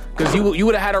Lakers. Because you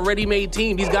would have had a ready-made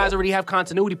team. These guys already have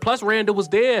continuity. Plus, Randall was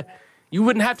there. You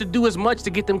wouldn't have to do as much to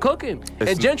get them cooking.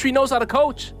 And Gentry knows how to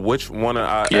coach. Which one?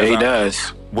 He does.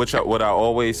 What I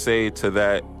always say to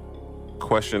that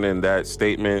question and that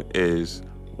statement is,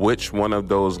 which one of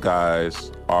those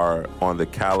guys are on the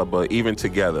caliber, even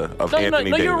together, of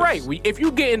Anthony Davis? No, you're right. If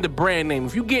you get in the brand name,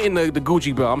 if you get in the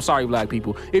Gucci belt, I'm sorry, black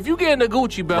people. If you get in the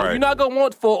Gucci belt, you're not going to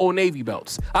want 4 Old Navy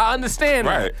belts. I understand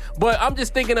that. But I'm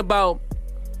just thinking about,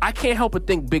 I can't help but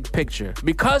think big picture.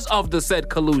 Because of the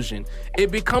said collusion, it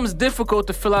becomes difficult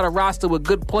to fill out a roster with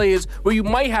good players where you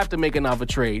might have to make another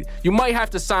trade. You might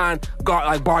have to sign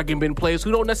bargain bin players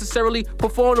who don't necessarily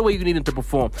perform the way you need them to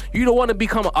perform. You don't want to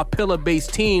become a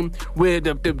pillar-based team where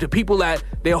the people that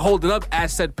they're holding up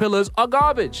as said pillars are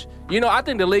garbage. I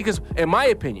think the Lakers, in my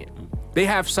opinion, they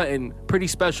have something pretty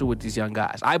special with these young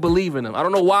guys. I believe in them. I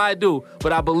don't know why I do,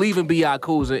 but I believe in B.I.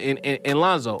 Kuz and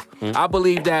Lonzo. I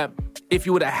believe that if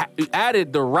you would have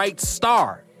added the right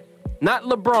star, not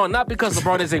LeBron, not because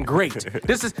LeBron isn't great.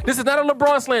 This is not a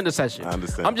LeBron slander session. I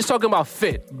understand. I'm just talking about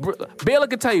fit. Baylor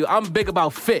can tell you I'm big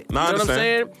about fit. You know what I'm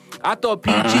saying? I thought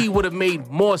PG would have made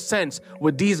more sense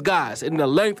with these guys in the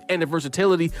length and the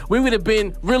versatility. We would have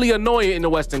been really annoying in the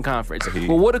Western Conference.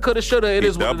 Well, woulda, coulda, shoulda, it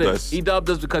is what it is. He dubbed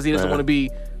us because he doesn't want to be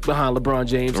behind LeBron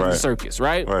James in the circus,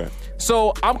 right?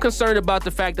 So I'm concerned about the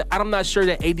fact that I'm not sure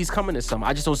that AD's coming this summer.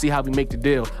 I just don't see how we make the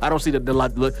deal. I don't see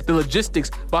the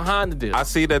logistics behind the deal. I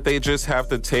see that they just have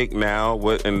to take now,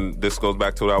 and this goes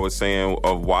back to what I was saying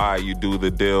of why you do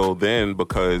the deal then,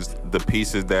 because the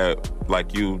pieces that,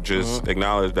 like you just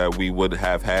acknowledged, that we would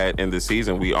have had in the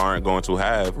season, we aren't going to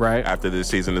have after this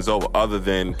season is over, other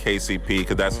than KCP,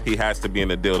 because he has to be in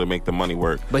the deal to make the money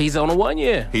work. But he's on a 1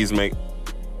 year.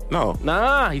 No.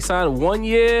 Nah, he signed 1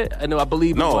 year, and I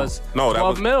believe it was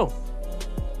 12 mil.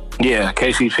 Yeah,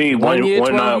 KCP, 1 year,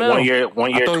 12 mil. 1 year, 12 mil.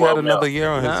 I thought he had another year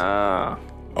on his... Nah.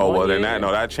 Oh, well, then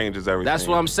that changes everything. That's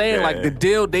what I'm saying. Yeah. Like, the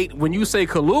deal, when you say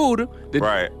collude,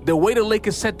 the way the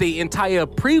Lakers set the entire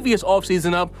previous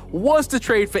offseason up was to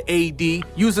trade for AD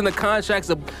using the contracts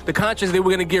they were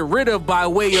going to get rid of by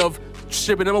way of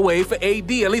shipping them away for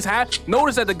AD. At least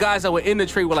notice that the guys that were in the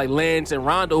trade were like Lance and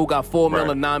Rondo, who got 4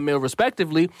 mil and 9 mil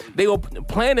respectively. They were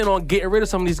planning on getting rid of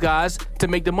some of these guys to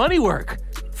make the money work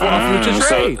for a future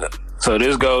trade. So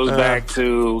this goes back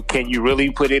to, can you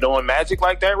really put it on Magic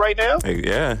like that right now?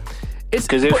 Yeah.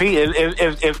 Because if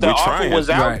the offer was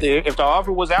out there, if the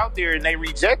offer was out there and they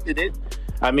rejected it,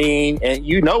 I mean, and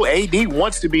AD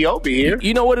wants to be over here.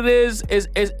 You know what it is?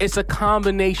 It's a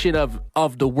combination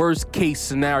of the worst case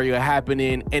scenario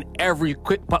happening in every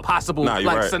possible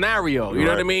scenario. You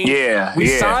know what I mean? Yeah. We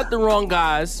signed the wrong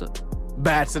guys.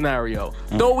 Bad scenario.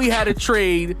 Though we had a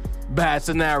trade, bad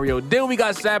scenario. Then we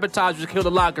got sabotaged, which killed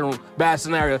the locker room, bad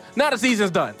scenario. Now the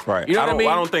season's done. Right. You know what I mean?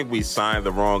 I don't think we signed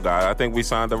the wrong guy. I think we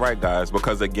signed the right guys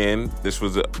because, again, this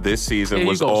season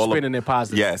was all spinning it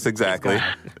positive. Yes, exactly.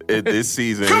 This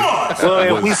season.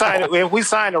 Well, if we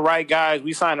sign the right guys,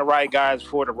 we sign the right guys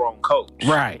for the wrong coach.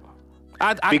 Right.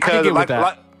 I because can get with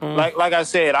that. Like I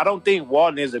said, I don't think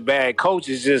Walton is a bad coach.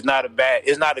 It's just not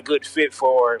a good fit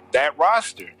for that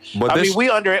roster. But we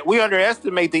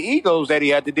underestimate the egos that he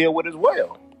had to deal with as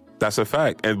well. That's a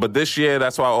fact. But this year,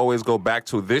 that's why I always go back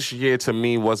to, this year to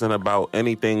me wasn't about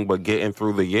anything but getting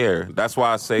through the year. That's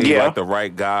why I say the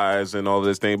right guys and all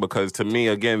this thing, because to me,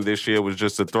 again, this year was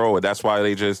just a throw it. That's why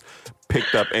they just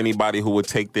picked up anybody who would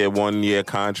take their 1-year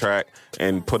contract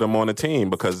and put them on a team,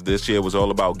 because this year was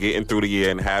all about getting through the year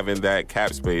and having that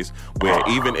cap space where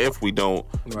even if we don't,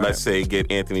 let's say, get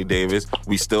Anthony Davis,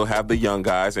 we still have the young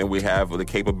guys and we have the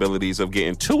capabilities of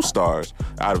getting 2 stars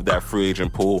out of that free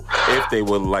agent pool if they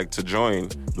would like to join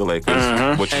the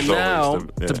Lakers. Which And is now, always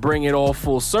to bring it all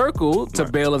full circle to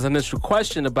Baylor's initial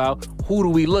question about who do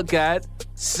we look at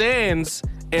sans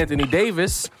Anthony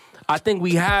Davis, I think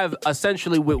we have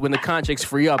essentially, when the contracts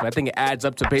free up, I think it adds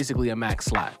up to basically a max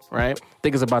slot, right? I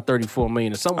think it's about $34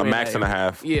 million or somewhere. a max and a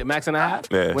half. Yeah, max and a half.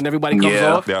 Yeah. When everybody comes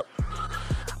off. Yep.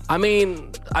 I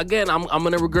mean, again, I'm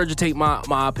going to regurgitate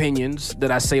my opinions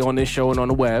that I say on this show and on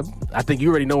the web. I think you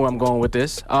already know where I'm going with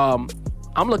this. I'm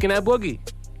looking at Boogie.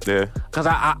 Yeah. Because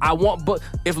I want, but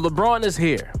if LeBron is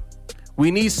here, we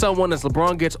need someone as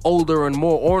LeBron gets older and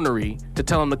more ornery to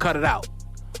tell him to cut it out.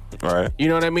 Right. You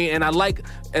know what I mean? And I like,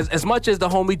 as much as the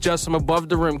homie Just from Above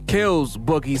the Rim kills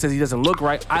Boogie, says he doesn't look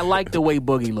right, I like the way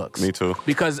Boogie looks. Me too.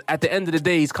 Because at the end of the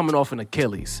day, he's coming off an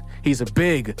Achilles. He's a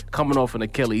big coming off an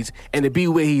Achilles. And to be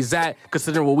where he's at,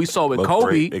 considering what we saw with Kobe.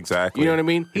 Great. Exactly. You know what I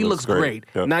mean? He looks great.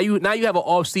 Yep. Now you have an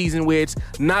off season where it's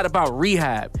not about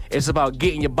rehab. It's about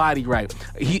getting your body right.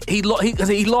 He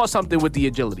lost something with the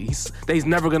agility. That he's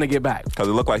never going to get back. Because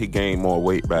it looked like he gained more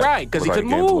weight back. Right, because he could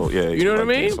move. You know what I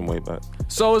mean? Some weight back.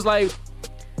 So it's like,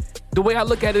 the way I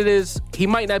look at it is, he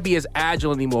might not be as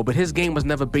agile anymore, but his game was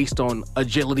never based on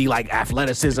agility like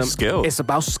athleticism. Skill. It's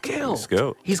about skill.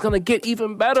 Skill. He's going to get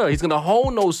even better. He's going to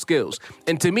hone those skills.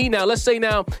 And to me now, let's say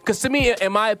now, because to me,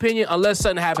 in my opinion, unless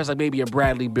something happens like maybe a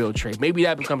Bradley Beal trade, maybe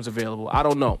that becomes available. I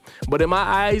don't know. But in my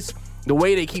eyes, the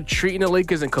way they keep treating the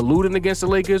Lakers and colluding against the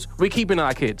Lakers, we're keeping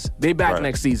our kids. They back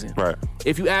next season. Right.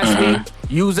 If you ask me,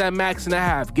 use that max and a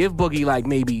half. Give Boogie like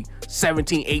maybe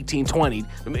 17, 18, 20.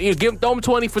 Throw him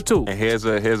 20 for 2. And here's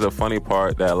a funny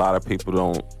part that a lot of people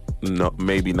don't know,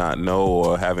 maybe not know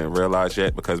or haven't realized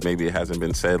yet, because maybe it hasn't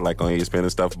been said like on ESPN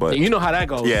and stuff. But you know how that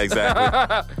goes. Yeah,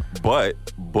 exactly. But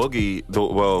Boogie,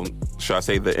 should I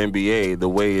say the NBA, the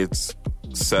way it's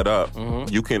set up,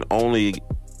 you can only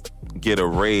get a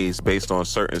raise based on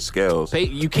certain scales.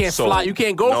 You can't fly. You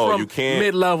can't go from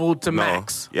mid-level to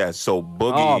max. Yeah, so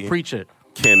Boogie preach it.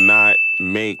 Cannot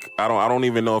make. I don't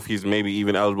even know if he's maybe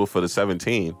even eligible for the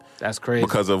 17. That's crazy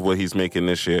because of what he's making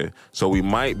this year. So we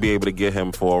might be able to get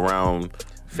him for around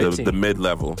the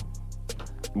mid-level,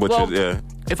 which is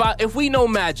If we know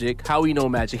Magic, how we know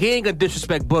Magic, he ain't gonna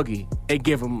disrespect Boogie and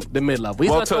give him the mid-level.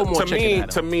 He's gonna throw more chicken at him.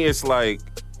 To me, it's like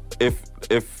if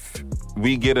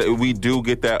we do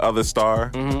get that other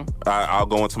star, I'll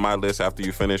go into my list after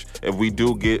you finish. If we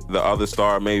do get the other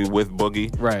star, maybe with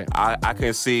Boogie, right? I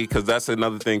can see, because that's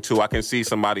another thing too. I can see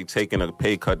somebody taking a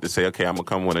pay cut to say, okay, I'm gonna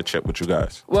come win a chip with you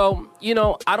guys. Well,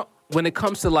 I don't. When it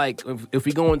comes to like, if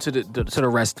we go into the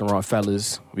restaurant,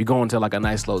 fellas, we go into like a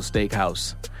nice little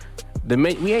steakhouse.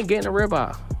 We ain't getting a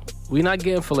ribeye. We not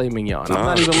getting filet mignon. I'm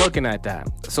not even looking at that.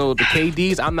 So the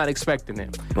KDs, I'm not expecting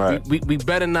it. Right. We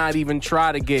better not even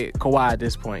try to get Kawhi at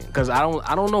this point, because I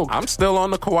don't know. I'm still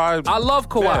on the Kawhi. I love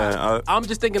Kawhi. Yeah, I'm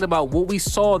just thinking about what we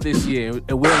saw this year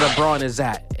and where LeBron is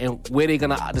at and where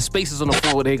the spaces on the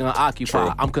floor where they're gonna occupy.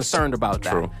 True. I'm concerned about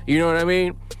that. True. You know what I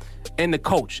mean? And the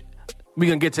coach, we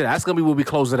gonna get to that. That's gonna be where we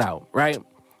close it out, right?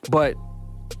 But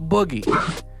Boogie,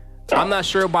 I'm not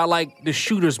sure about like the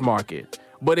shooters market.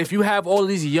 But if you have all of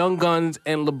these young guns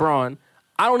and LeBron,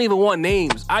 I don't even want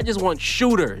names. I just want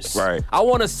shooters. Right. I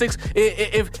want a 6.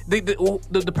 If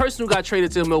the person who got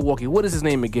traded to Milwaukee, what is his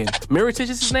name again? Mirotic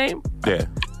is his name? Yeah.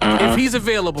 If he's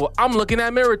available, I'm looking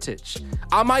at Mirotic.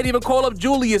 I might even call up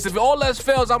Julius. If all else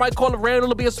fails, I might call up Randall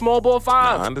to be a small ball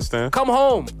 5. I understand. Come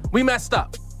home. We messed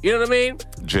up. You know what I mean?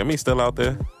 Jimmy's still out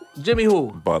there. Jimmy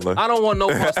who? Butler. I don't want no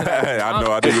parts of that. I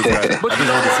know. I just wanted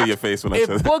to see your face when I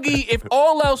said that. If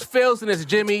all else fails and it's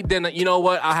Jimmy, then you know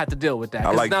what? I have to deal with that.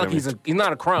 I like Jimmy. He's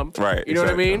not a crumb. Right. You know what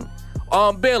I mean?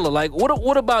 Baylor, like,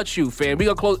 what about you, fam? We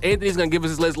gonna close. Anthony's gonna give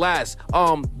us his list last.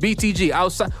 BTG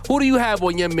outside. Who do you have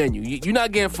on your menu? You're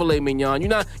not getting filet mignon. You're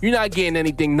not getting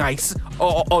anything nice.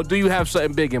 Or do you have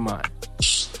something big in mind?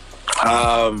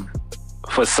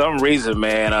 For some reason,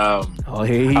 man,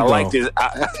 here you go. like this.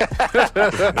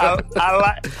 I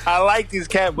like this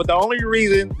cat, but the only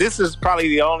reason, this is probably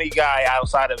the only guy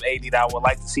outside of AD that I would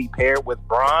like to see paired with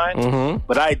Bron,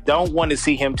 but I don't want to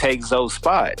see him take Zoe's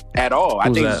spot at all.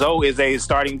 I think Zoe is a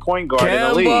starting point guard in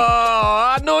the league.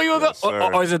 I know you were going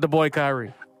to. Or is it the boy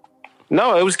Kyrie?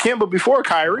 No, it was Kemba before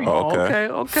Kyrie. Okay.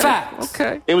 Facts.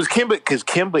 Okay. It was Kemba because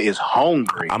Kemba is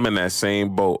hungry. I'm in that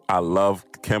same boat. I love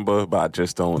Kemba, but I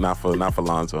just don't. Not for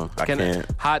Lonzo. I can't.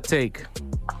 Hot take.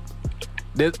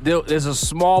 There's a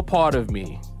small part of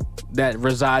me that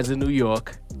resides in New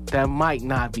York that might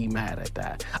not be mad at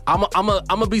that. I'm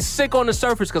gonna be sick on the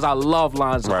surface because I love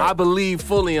Lonzo. Right. I believe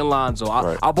fully in Lonzo.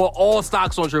 I bought all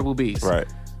stocks on Triple B's. Right.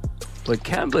 But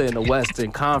Kemba in the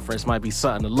Western Conference might be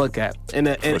something to look at. And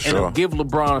give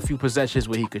LeBron a few possessions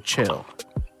where he could chill.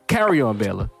 Carry on,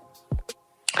 Baylor.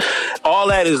 All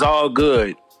that is all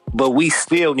good, but we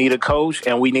still need a coach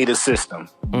and we need a system.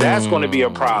 That's going to be a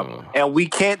problem. And we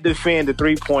can't defend the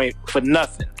 3-point for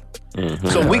nothing. Mm-hmm.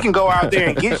 So we can go out there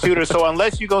and get shooters. So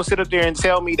unless you go sit up there and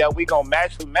tell me that we going to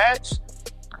match for match,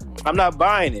 I'm not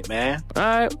buying it, man. All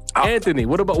right. Anthony,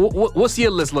 what about what's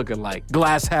your list looking like?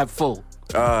 Glass half full.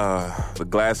 The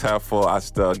glass half full. I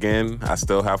still have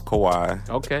Kawhi.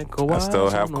 Okay, Kawhi. I still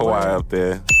have Kawhi up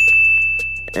there.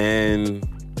 And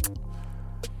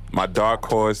my dark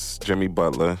horse, Jimmy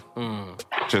Butler.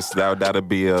 Just that'll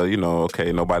be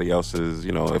okay, nobody else is,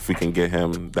 if we can get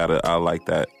him, I like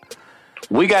that.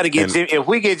 We got to get if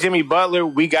we get Jimmy Butler,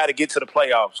 we got to get to the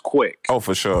playoffs quick. Oh,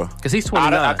 for sure. Because he's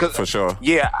 29. For sure.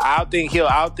 Yeah, I think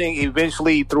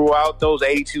eventually throughout those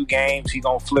 82 games, he's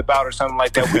going to flip out or something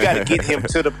like that. We got to get him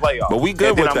to the playoffs. But we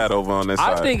good with that over on this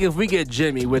side. I think if we get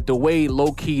Jimmy with the way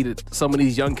low-key that some of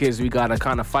these young kids we got are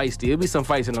kind of feisty, it'll be some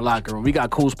fights in the locker room. We got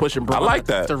Kuz pushing Bron. I like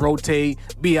that. To rotate.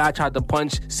 B.I. tried to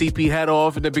punch CP head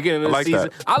off at the beginning of the season.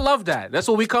 That. I love that. That's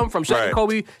where we come from. Shaq and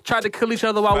Kobe tried to kill each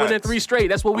other while winning 3 straight.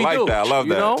 That's what we do. That. I love that.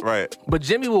 Know? Right. But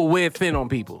Jimmy will wear thin on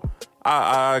people.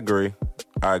 I agree.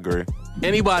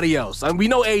 Anybody else? We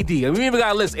know AD. We even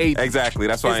got to list AD. Exactly.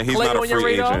 That's why he's not a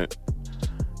free agent.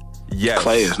 Yes.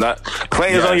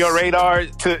 Clay is on your radar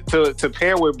to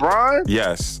pair with Bron?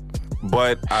 Yes.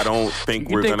 But I don't think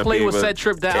we're going to be able to. Clay will set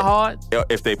Trip that hard?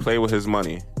 If they play with his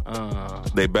money.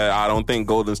 They bet. I don't think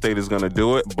Golden State is going to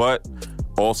do it, but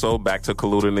also back to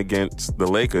colluding against the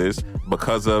Lakers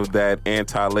because of that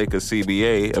anti-Lakers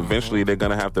CBA. Eventually, they're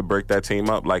going to have to break that team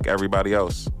up like everybody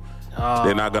else.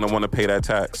 They're not going to want to pay that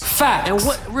tax. Fact.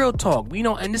 And real talk,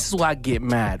 and this is why I get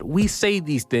mad. We say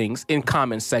these things in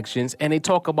comment sections, and they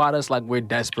talk about us like we're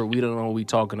desperate. We don't know what we're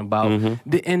talking about. Mm-hmm.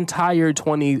 The entire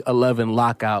 2011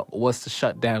 lockout was to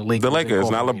shut down Lakers. The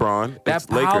Lakers, not LeBron. That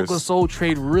Pau Gasol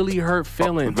trade really hurt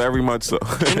feelings. Very much so.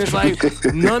 And it's like,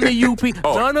 none of you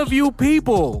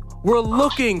people were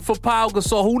looking for Pau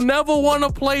Gasol, who never won a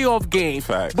playoff game.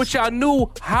 Facts. But y'all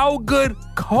knew how good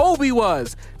Kobe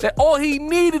was. That all he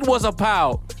needed was a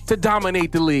Pau to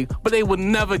dominate the league, but they would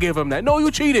never give him that. No,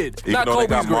 you cheated. Even though they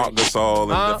got Marc Gasol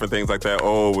and different things like that.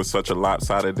 Oh, it was such a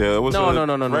lopsided deal. It was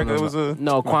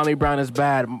no. Kwame Brown is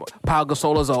bad. Pau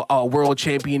Gasol is a world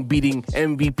champion beating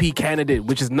MVP candidate,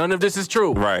 which is none of this is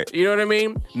true. Right. You know what I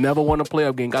mean? Never won a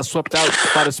playoff game. Got swept out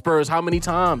by the Spurs how many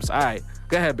times? All right.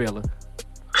 Go ahead, Baylor.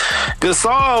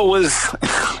 Gasol was,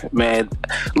 man,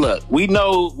 look, we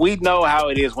know how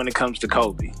it is when it comes to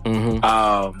Kobe.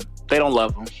 Mm-hmm. They don't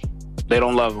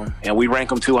love him. And we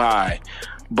rank him too high.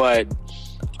 But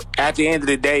at the end of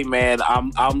the day, man,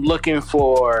 I'm looking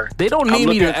for... They don't need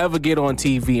me to ever get on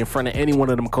TV in front of any one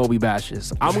of them Kobe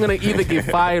bashes. I'm going to either get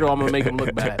fired or I'm going to make them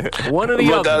look bad. One or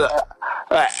the other.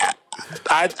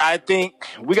 I think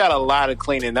we got a lot of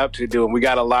cleaning up to do, and we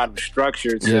got a lot of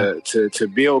structure to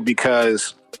build,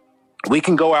 because we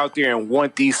can go out there and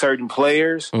want these certain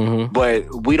players,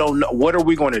 but we don't know what are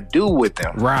we going to do with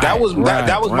them. Right, that was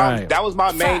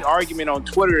my main argument on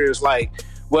Twitter. Is like,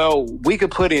 well, we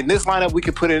could put in this lineup, we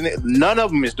could put in. None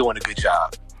of them is doing a good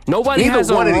job. Nobody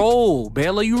has a role,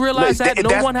 Baylor. You realize that?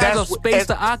 No one has a space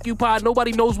to occupy.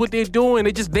 Nobody knows what they're doing.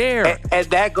 They're just there. And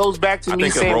that goes back to me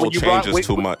saying, when you changes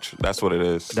too much. That's what it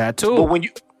is. That too. But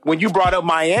when you brought up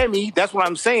Miami, that's what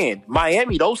I'm saying.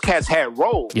 Miami, those cats had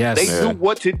roles. Yes. They knew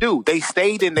what to do. They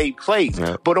stayed and they played.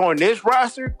 Yeah. But on this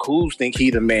roster, Kuz think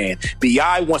he the man.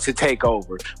 B.I. wants to take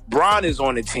over. Bron is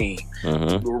on the team.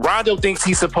 Mm-hmm. Rondo thinks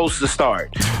he's supposed to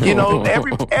start. You know,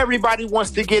 everybody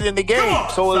wants to get in the game.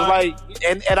 So it's like,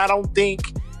 and I don't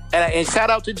think, and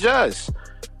shout out to Just.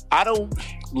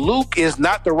 Luke is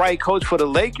not the right coach for the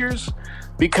Lakers,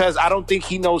 because I don't think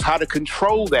he knows how to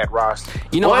control that roster.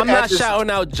 You know, I'm not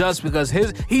shouting out Just because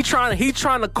he trying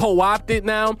to co-opt it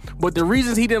now, but the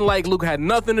reasons he didn't like Luke had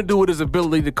nothing to do with his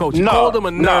ability to coach. He called him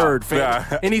a nerd,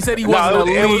 fam. And he said he wasn't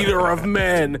a leader of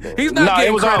men. He's not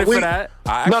getting credit for that.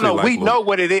 We know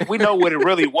what it is. We know what it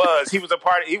really was. He was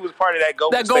part of that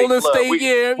Golden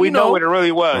State. We know what it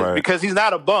really was, because he's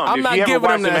not a bum. I'm not giving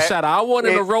him that shout out. I want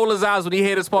him to roll his eyes when he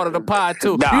hit his part of the pod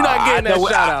too. You're not getting that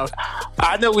shout out.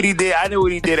 I know what he did. I know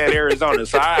what he did at Arizona.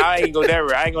 So I ain't gonna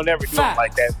never do him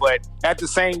like that. But at the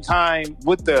same time,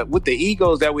 with the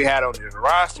egos that we had on the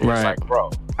roster, it's like,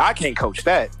 bro, I can't coach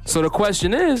that. So the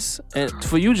question is, and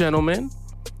for you gentlemen,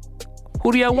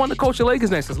 who do y'all want to coach the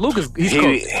Lakers next? Because Luke he's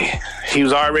coached. He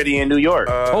was already in New York.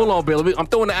 Hold on, Bill. I'm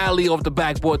throwing the alley off the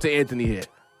backboard to Anthony here.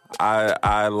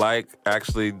 I like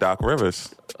actually Doc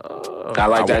Rivers. I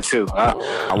like that too.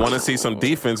 I want to see some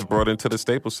defense brought into the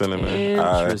Staples Center, man.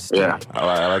 Interesting.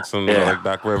 I like some like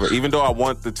Doc Rivers. Even though I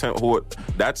want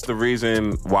that's the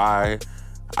reason why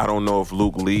I don't know if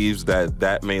Luke leaves.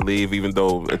 That may leave, even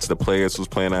though it's the players who's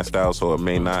playing that style, so it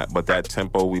may not. But that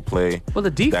tempo we play. Well,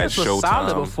 the defense was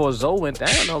solid before Zoe went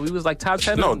down. No, he was like top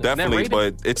 10. No, definitely,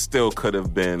 but it still could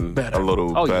have been a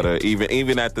little better. Yeah.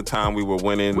 Even at the time we were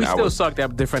winning, we still sucked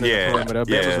at different perimeter.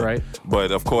 That was right.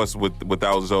 But of course,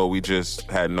 without Zoe, we just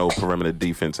had no perimeter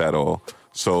defense at all.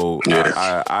 So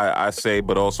I say,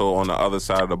 but also on the other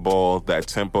side of the ball, that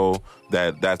tempo,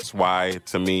 that's why,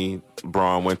 to me,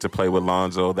 Bron went to play with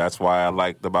Lonzo. That's why I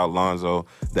liked about Lonzo,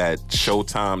 that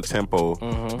Showtime tempo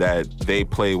that they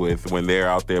play with when they're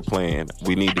out there playing.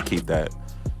 We need to keep that.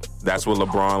 That's what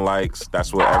LeBron likes.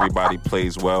 That's what everybody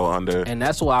plays well under. And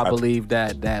that's why I believe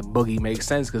that Boogie makes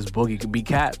sense, because Boogie could be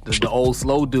capped. The old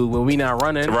slow dude, when we not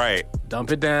running, right?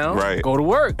 Dump it down, right? Go to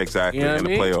work. Exactly, you know in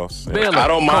the playoffs. Yeah. I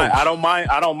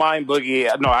don't mind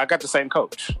Boogie. No, I got the same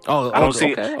coach. I don't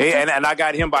see, and I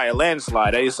got him by a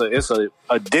landslide. It's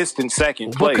a distant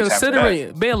second place. But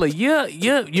considering Baylor,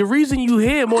 your reason you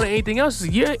here more than anything else is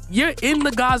you're in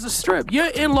the Gaza Strip. You're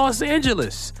in Los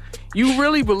Angeles. You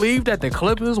really believe that the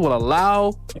Clippers will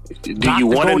allow Do you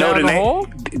want to know the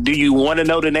name? Do you want to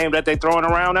know the name that they're throwing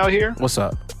around out here? What's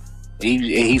up?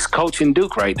 He's coaching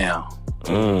Duke right now.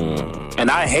 And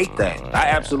I hate that. I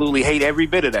absolutely hate every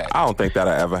bit of that. I don't think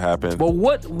that'll ever happen. But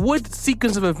what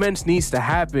sequence of events needs to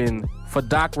happen for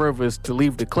Doc Rivers to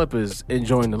leave the Clippers and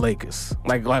join the Lakers?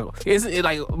 Like isn't it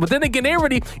like? But then again, they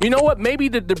already. You know what? Maybe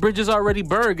the bridge is already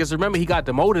burned, because remember, he got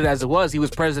demoted as it was. He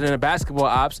was president of basketball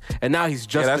ops, and now he's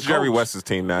just that's the coach. Jerry West's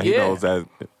team now. He knows that.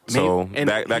 So and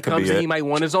that could be it. He might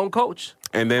want his own coach.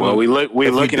 And then we're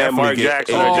looking at Mark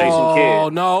Jackson or Jason Kidd. Oh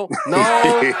no!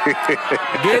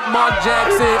 Get Mark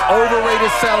Jackson,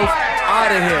 overrated self,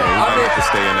 out of here. To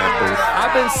stay in that booth.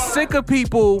 I've been sick of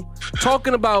people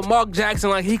talking about Mark Jackson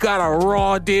like he got a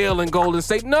raw deal in Golden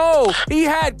State. No, he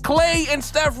had Clay and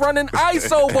Steph running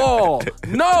ISO ball.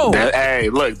 No. Hey,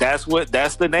 look, that's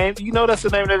the name. You know that's the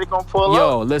name that they're gonna pull up.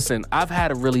 Yo, listen, I've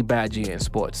had a really bad year in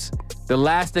sports. The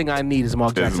last thing I need is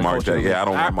Mark Jackson. I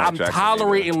don't want Mark Jackson. I'm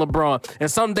tolerating LeBron, and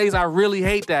some days I really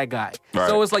hate that guy. Right.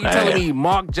 So it's like you're telling me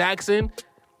Mark Jackson.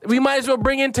 We might as well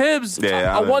bring in Tibbs,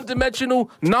 a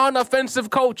one-dimensional, non-offensive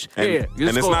coach. And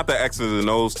it's not the X's and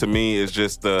O's to me. It's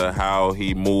just how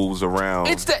he moves around.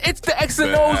 It's the X's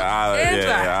and O's.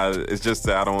 It's just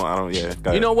that I don't.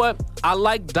 You know what? I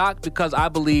like Doc because I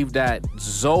believe that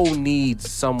Zoe needs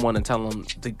someone to tell him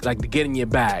to get in your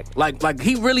bag. Like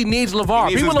he really needs LeVar.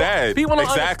 He needs his dad. People don't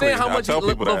understand how much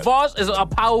LeVar is a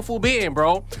powerful being,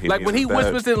 bro. When he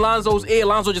whispers in Lonzo's ear,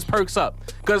 Lonzo just perks up.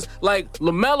 Because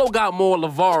LaMelo got more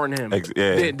LeVar in him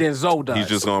than Zoe does. He's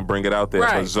just gonna bring it out there.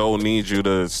 Right. But Zoe needs you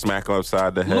to smack him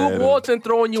upside the head. Luke Walton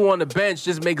throwing you on the bench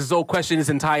just makes Zoe question his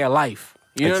entire life.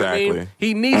 You know what I mean?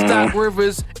 He needs Doc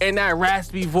Rivers and that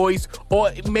raspy voice,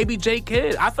 or maybe Jay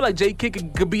Kidd. I feel like Jay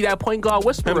Kidd could be that point guard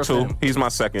whisperer. Him too. He's my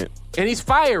second. And he's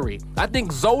fiery. I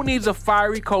think Zoe needs a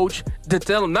fiery coach to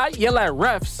tell him, not yell at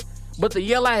refs, but to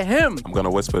yell at him. I'm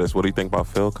gonna whisper this. What do you think about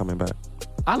Phil coming back?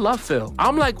 I love Phil.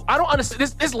 I'm like, I don't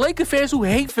understand. There's Laker fans who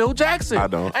hate Phil Jackson. I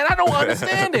don't. And I don't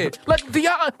understand it. Like,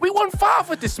 we won 5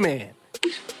 with this man.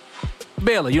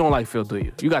 Baylor, you don't like Phil, do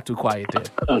you? You got too quiet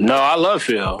there. No, I love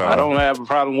Phil. I don't have a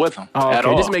problem with him at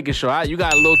all. Just making sure. You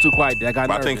got a little too quiet there.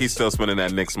 I think he's still spending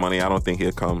that Knicks money. I don't think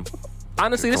he'll come.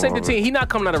 Honestly, this ain't the team. He's not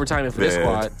coming out of retirement for this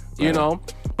squad. You know?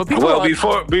 But people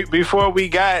before we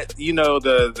got,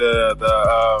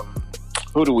 the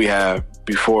who do we have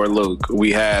before Luke?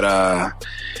 We had a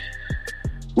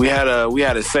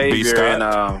savior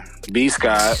in B.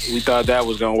 Scott. We thought that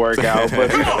was gonna work out, but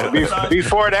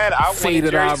before that, I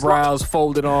faded eyebrows,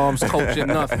 folded arms, coaching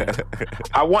nothing.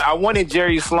 I wanted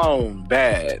Jerry Sloan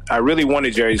bad. I really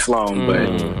wanted Jerry Sloan,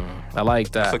 but I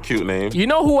like that. That's a cute name. You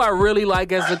know who I really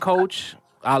like as a coach?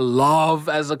 I love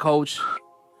as a coach.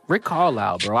 Rick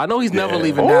Carlisle, bro. I know he's never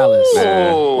leaving Dallas,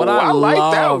 but I like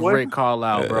love Rick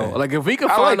Carlisle, bro. Like, if we could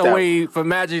find a way for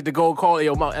Magic to go call, hey,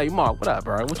 Mark, what up,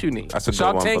 bro? What you need? That's a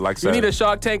Shark good Tank? one, You need a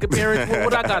Shark Tank appearance?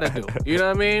 What I gotta do? You know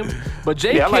what I mean? But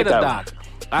Jay Kidd or Doc,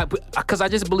 because I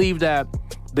just believe that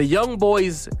the young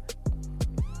boys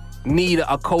need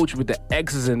a coach with the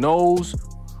X's and O's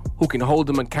who can hold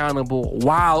them accountable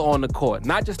while on the court,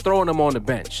 not just throwing them on the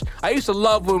bench. I used to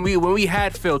love when we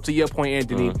had Phil, to your point,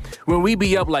 Anthony, when we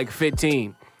be up like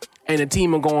 15, and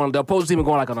the opposing team are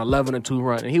going like on 11-2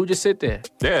 run, and he would just sit there.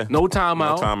 Yeah. No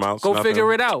timeout. No timeouts. Go nothing.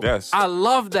 figure it out. Yes. I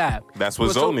love that. That's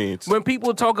what Zoe needs. When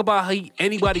people talk about how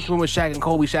anybody can win with Shaq and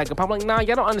Kobe, Shaq and Pop, I'm like, nah,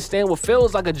 y'all don't understand what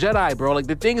Phil's like a Jedi, bro. Like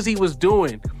the things he was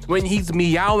doing when he's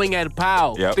meowing at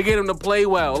Powell to get him to play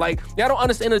well. Like, y'all don't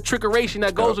understand the trickeration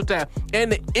that goes with that.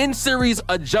 And the in-series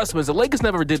adjustments. The Lakers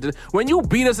never did this. When you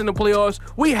beat us in the playoffs,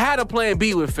 we had a plan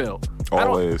B with Phil.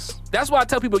 Always. That's why I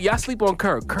tell people, y'all sleep on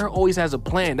Kerr. Kerr always has a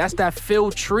plan. That's that Phil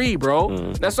tree,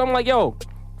 bro. That's why I'm like, yo,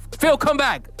 Phil, come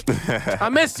back. I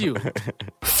miss you.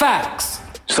 Facts.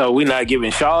 So we not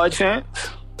giving Shaw a chance?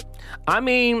 I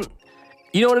mean,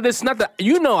 you know what it is? Not that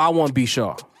I want B.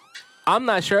 Shaw. I'm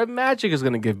not sure if Magic is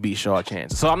going to give B. Shaw a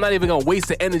chance. So I'm not even going to waste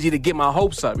the energy to get my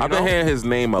hopes up. I've been hearing his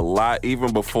name a lot,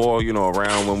 even before,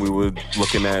 around when we were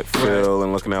looking at Phil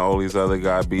and looking at all these other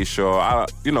guys, B. Shaw.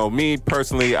 Me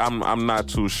personally, I'm not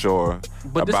too sure about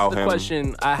him. But this is the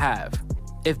question I have.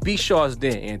 If B. Shaw's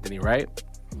there, Anthony, right?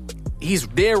 He's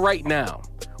there right now.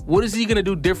 What is he going to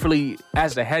do differently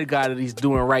as the head guy that he's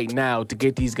doing right now to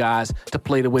get these guys to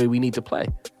play the way we need to play?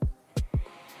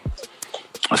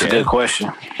 That's a good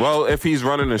question. Well, if he's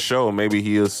running the show, maybe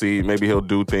he'll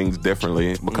do things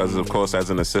differently because, of course, as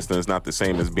an assistant, it's not the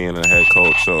same as being a head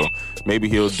coach. So maybe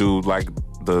he'll do like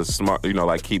the smart,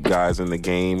 like keep guys in the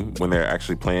game when they're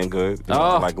actually playing good,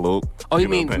 like Luke. Oh, you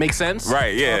mean make sense?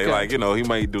 Right, yeah. Okay. He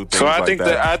might do things so I think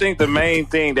that. I think the main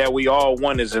thing that we all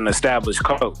want is an established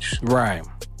coach. Right.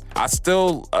 I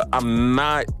still, I'm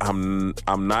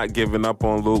not giving up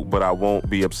on Luke, but I won't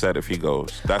be upset if he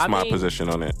goes. That's my position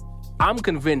on it. I'm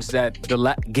convinced that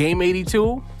the game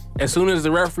 82, as soon as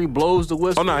the referee blows the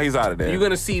whistle, he's out of there. You're going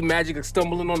to see Magic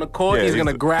stumbling on the court. He's going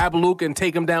to grab Luke and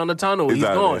take him down the tunnel. He's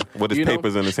gone. With his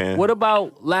papers in his hand. What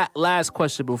about last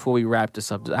question before we wrap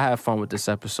this up? I have fun with this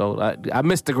episode. I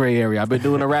missed the gray area. I've been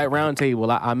doing a round table.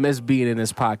 I miss being in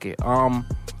his pocket.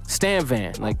 Stan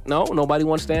Van. Nobody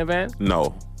wants Stan Van?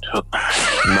 No. No.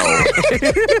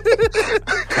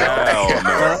 Hell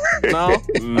no.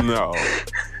 No.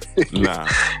 Nah.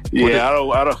 Yeah, I don't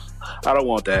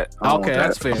want that.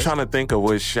 That's fair. I'm trying to think of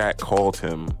what Shaq called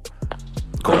him.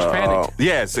 Coach Panic.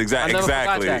 Yes, exactly.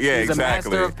 Yeah, He's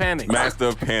exactly. A master of panic. Master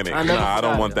of panic. I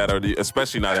don't want that,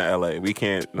 especially not in LA. We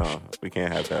can't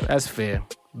have that. That's fair.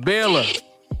 Baylor,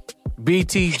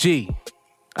 BTG.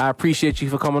 I appreciate you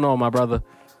for coming on, my brother.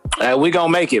 We gonna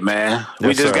make it, man. Yes,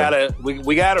 we just sir. gotta breathe.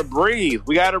 We gotta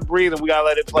breathe and we gotta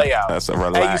let it play out. That's a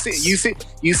relax. Hey,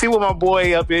 you see what my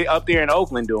boy up there in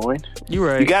Oakland doing? You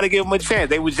right. You gotta give him a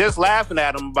chance. They was just laughing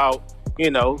at him about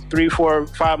 3, 4,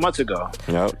 5 months ago.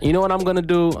 Yep. You know what I'm gonna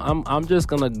do? I'm just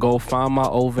gonna go find my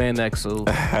old Van Exel,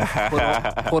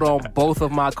 put on both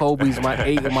of my Kobe's, my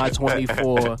 8 and my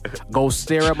 24. Go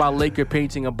stare at my Laker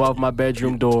painting above my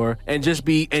bedroom door, and with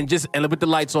the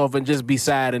lights off, and just be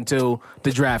sad until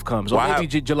the draft comes, or maybe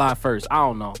July 1st. I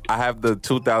don't know. I have the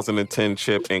 2010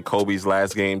 chip in Kobe's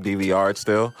last game DVR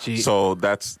still, so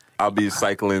I'll be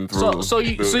cycling through. So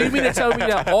you mean to tell me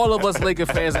that all of us Laker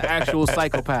fans are actual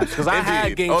psychopaths? Because I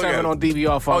had Game 7 on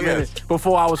DVR for a minute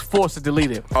before I was forced to delete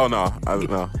it. Oh, no.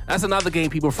 No. That's another game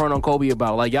people front on Kobe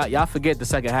about. Like, y'all forget the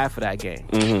second half of that game.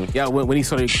 Mm-hmm. Yeah, when he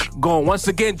started going, once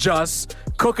again, just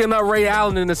cooking up Ray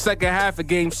Allen in the second half of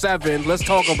Game 7. Let's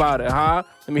talk about it, huh?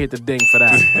 Let me hit the ding for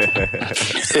that.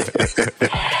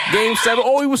 Game 7.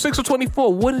 Oh, he was 6 of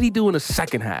 24. What did he do in the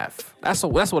second half? That's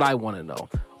what I want to know.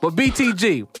 But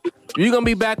BTG, you're going to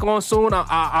be back on soon.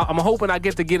 I'm hoping I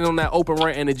get to get in on that open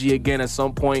run energy again at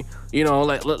some point.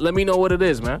 Let me know what it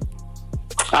is, man.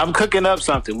 I'm cooking up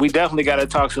something. We definitely got to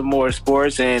talk some more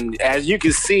sports. And as you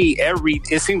can see,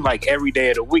 it seems like every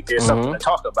day of the week there's something to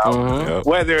talk about,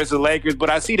 whether it's the Lakers. But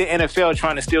I see the NFL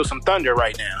trying to steal some thunder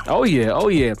right now. Oh,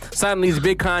 yeah. Signing these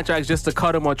big contracts just to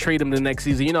cut them or trade them the next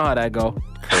season. You know how that go.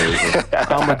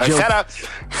 I'm a joke.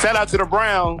 Shout out to the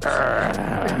Browns.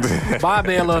 Bye,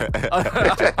 Baylor.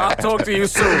 I'll talk to you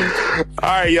soon. All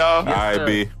right, y'all. All right,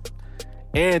 B.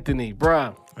 Anthony,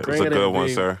 bruh. It was a good one,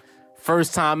 sir.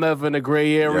 First time ever in the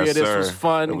gray area. Yes, this sir. was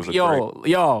fun. It was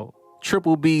Yo,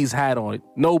 Triple B's hat on it.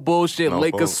 No bullshit.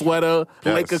 Laker sweater,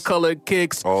 Laker colored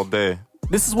kicks. All day.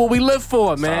 This is what we live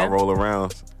for, man. I'll roll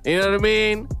around. You know what I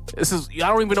mean? I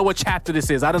don't even know what chapter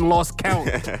this is. I done lost count.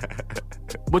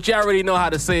 But you already know how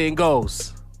the saying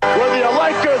goes. Whether you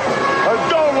like it or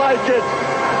don't like it,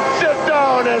 sit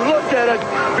down and look at it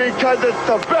because it's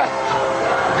the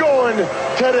best going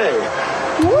today.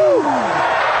 Woo!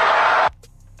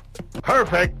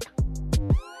 Perfect.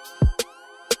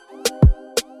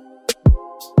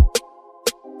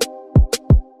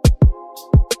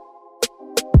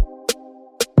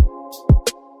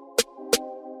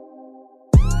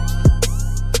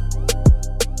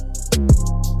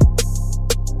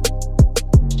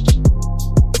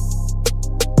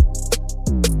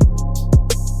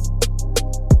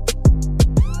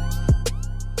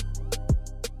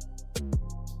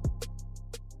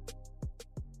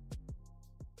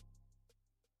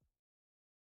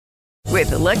 With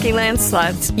the Lucky Land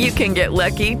Slots, you can get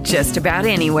lucky just about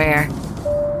anywhere.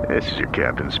 This is your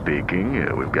captain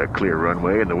speaking. We've got clear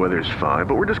runway and the weather's fine,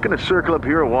 but we're just going to circle up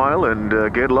here a while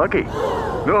and get lucky.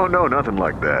 No, nothing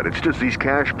like that. It's just these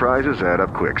cash prizes add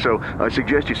up quick. So I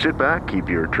suggest you sit back, keep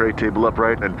your tray table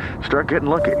upright, and start getting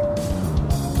lucky.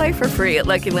 Play for free at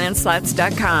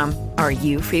LuckyLandSlots.com. Are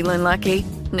you feeling lucky?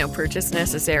 No purchase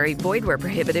necessary. Void where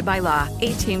prohibited by law.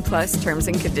 18 plus terms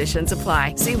and conditions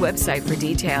apply. See website for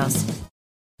details.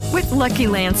 With Lucky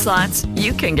Land Slots,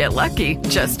 you can get lucky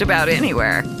just about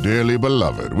anywhere. Dearly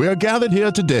beloved, we are gathered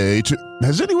here today to...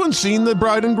 Has anyone seen the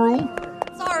bride and groom?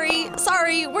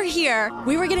 Sorry, we're here.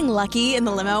 We were getting lucky in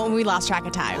the limo and we lost track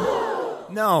of time.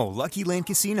 No, Lucky Land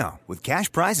Casino, with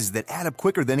cash prizes that add up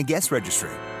quicker than a guest registry.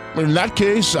 In that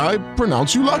case, I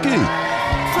pronounce you lucky.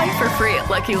 Play for free at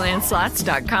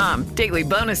LuckyLandSlots.com. Daily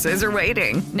bonuses are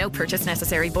waiting. No purchase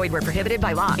necessary. Void where prohibited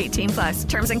by law. 18 plus.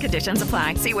 Terms and conditions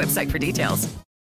apply. See website for details.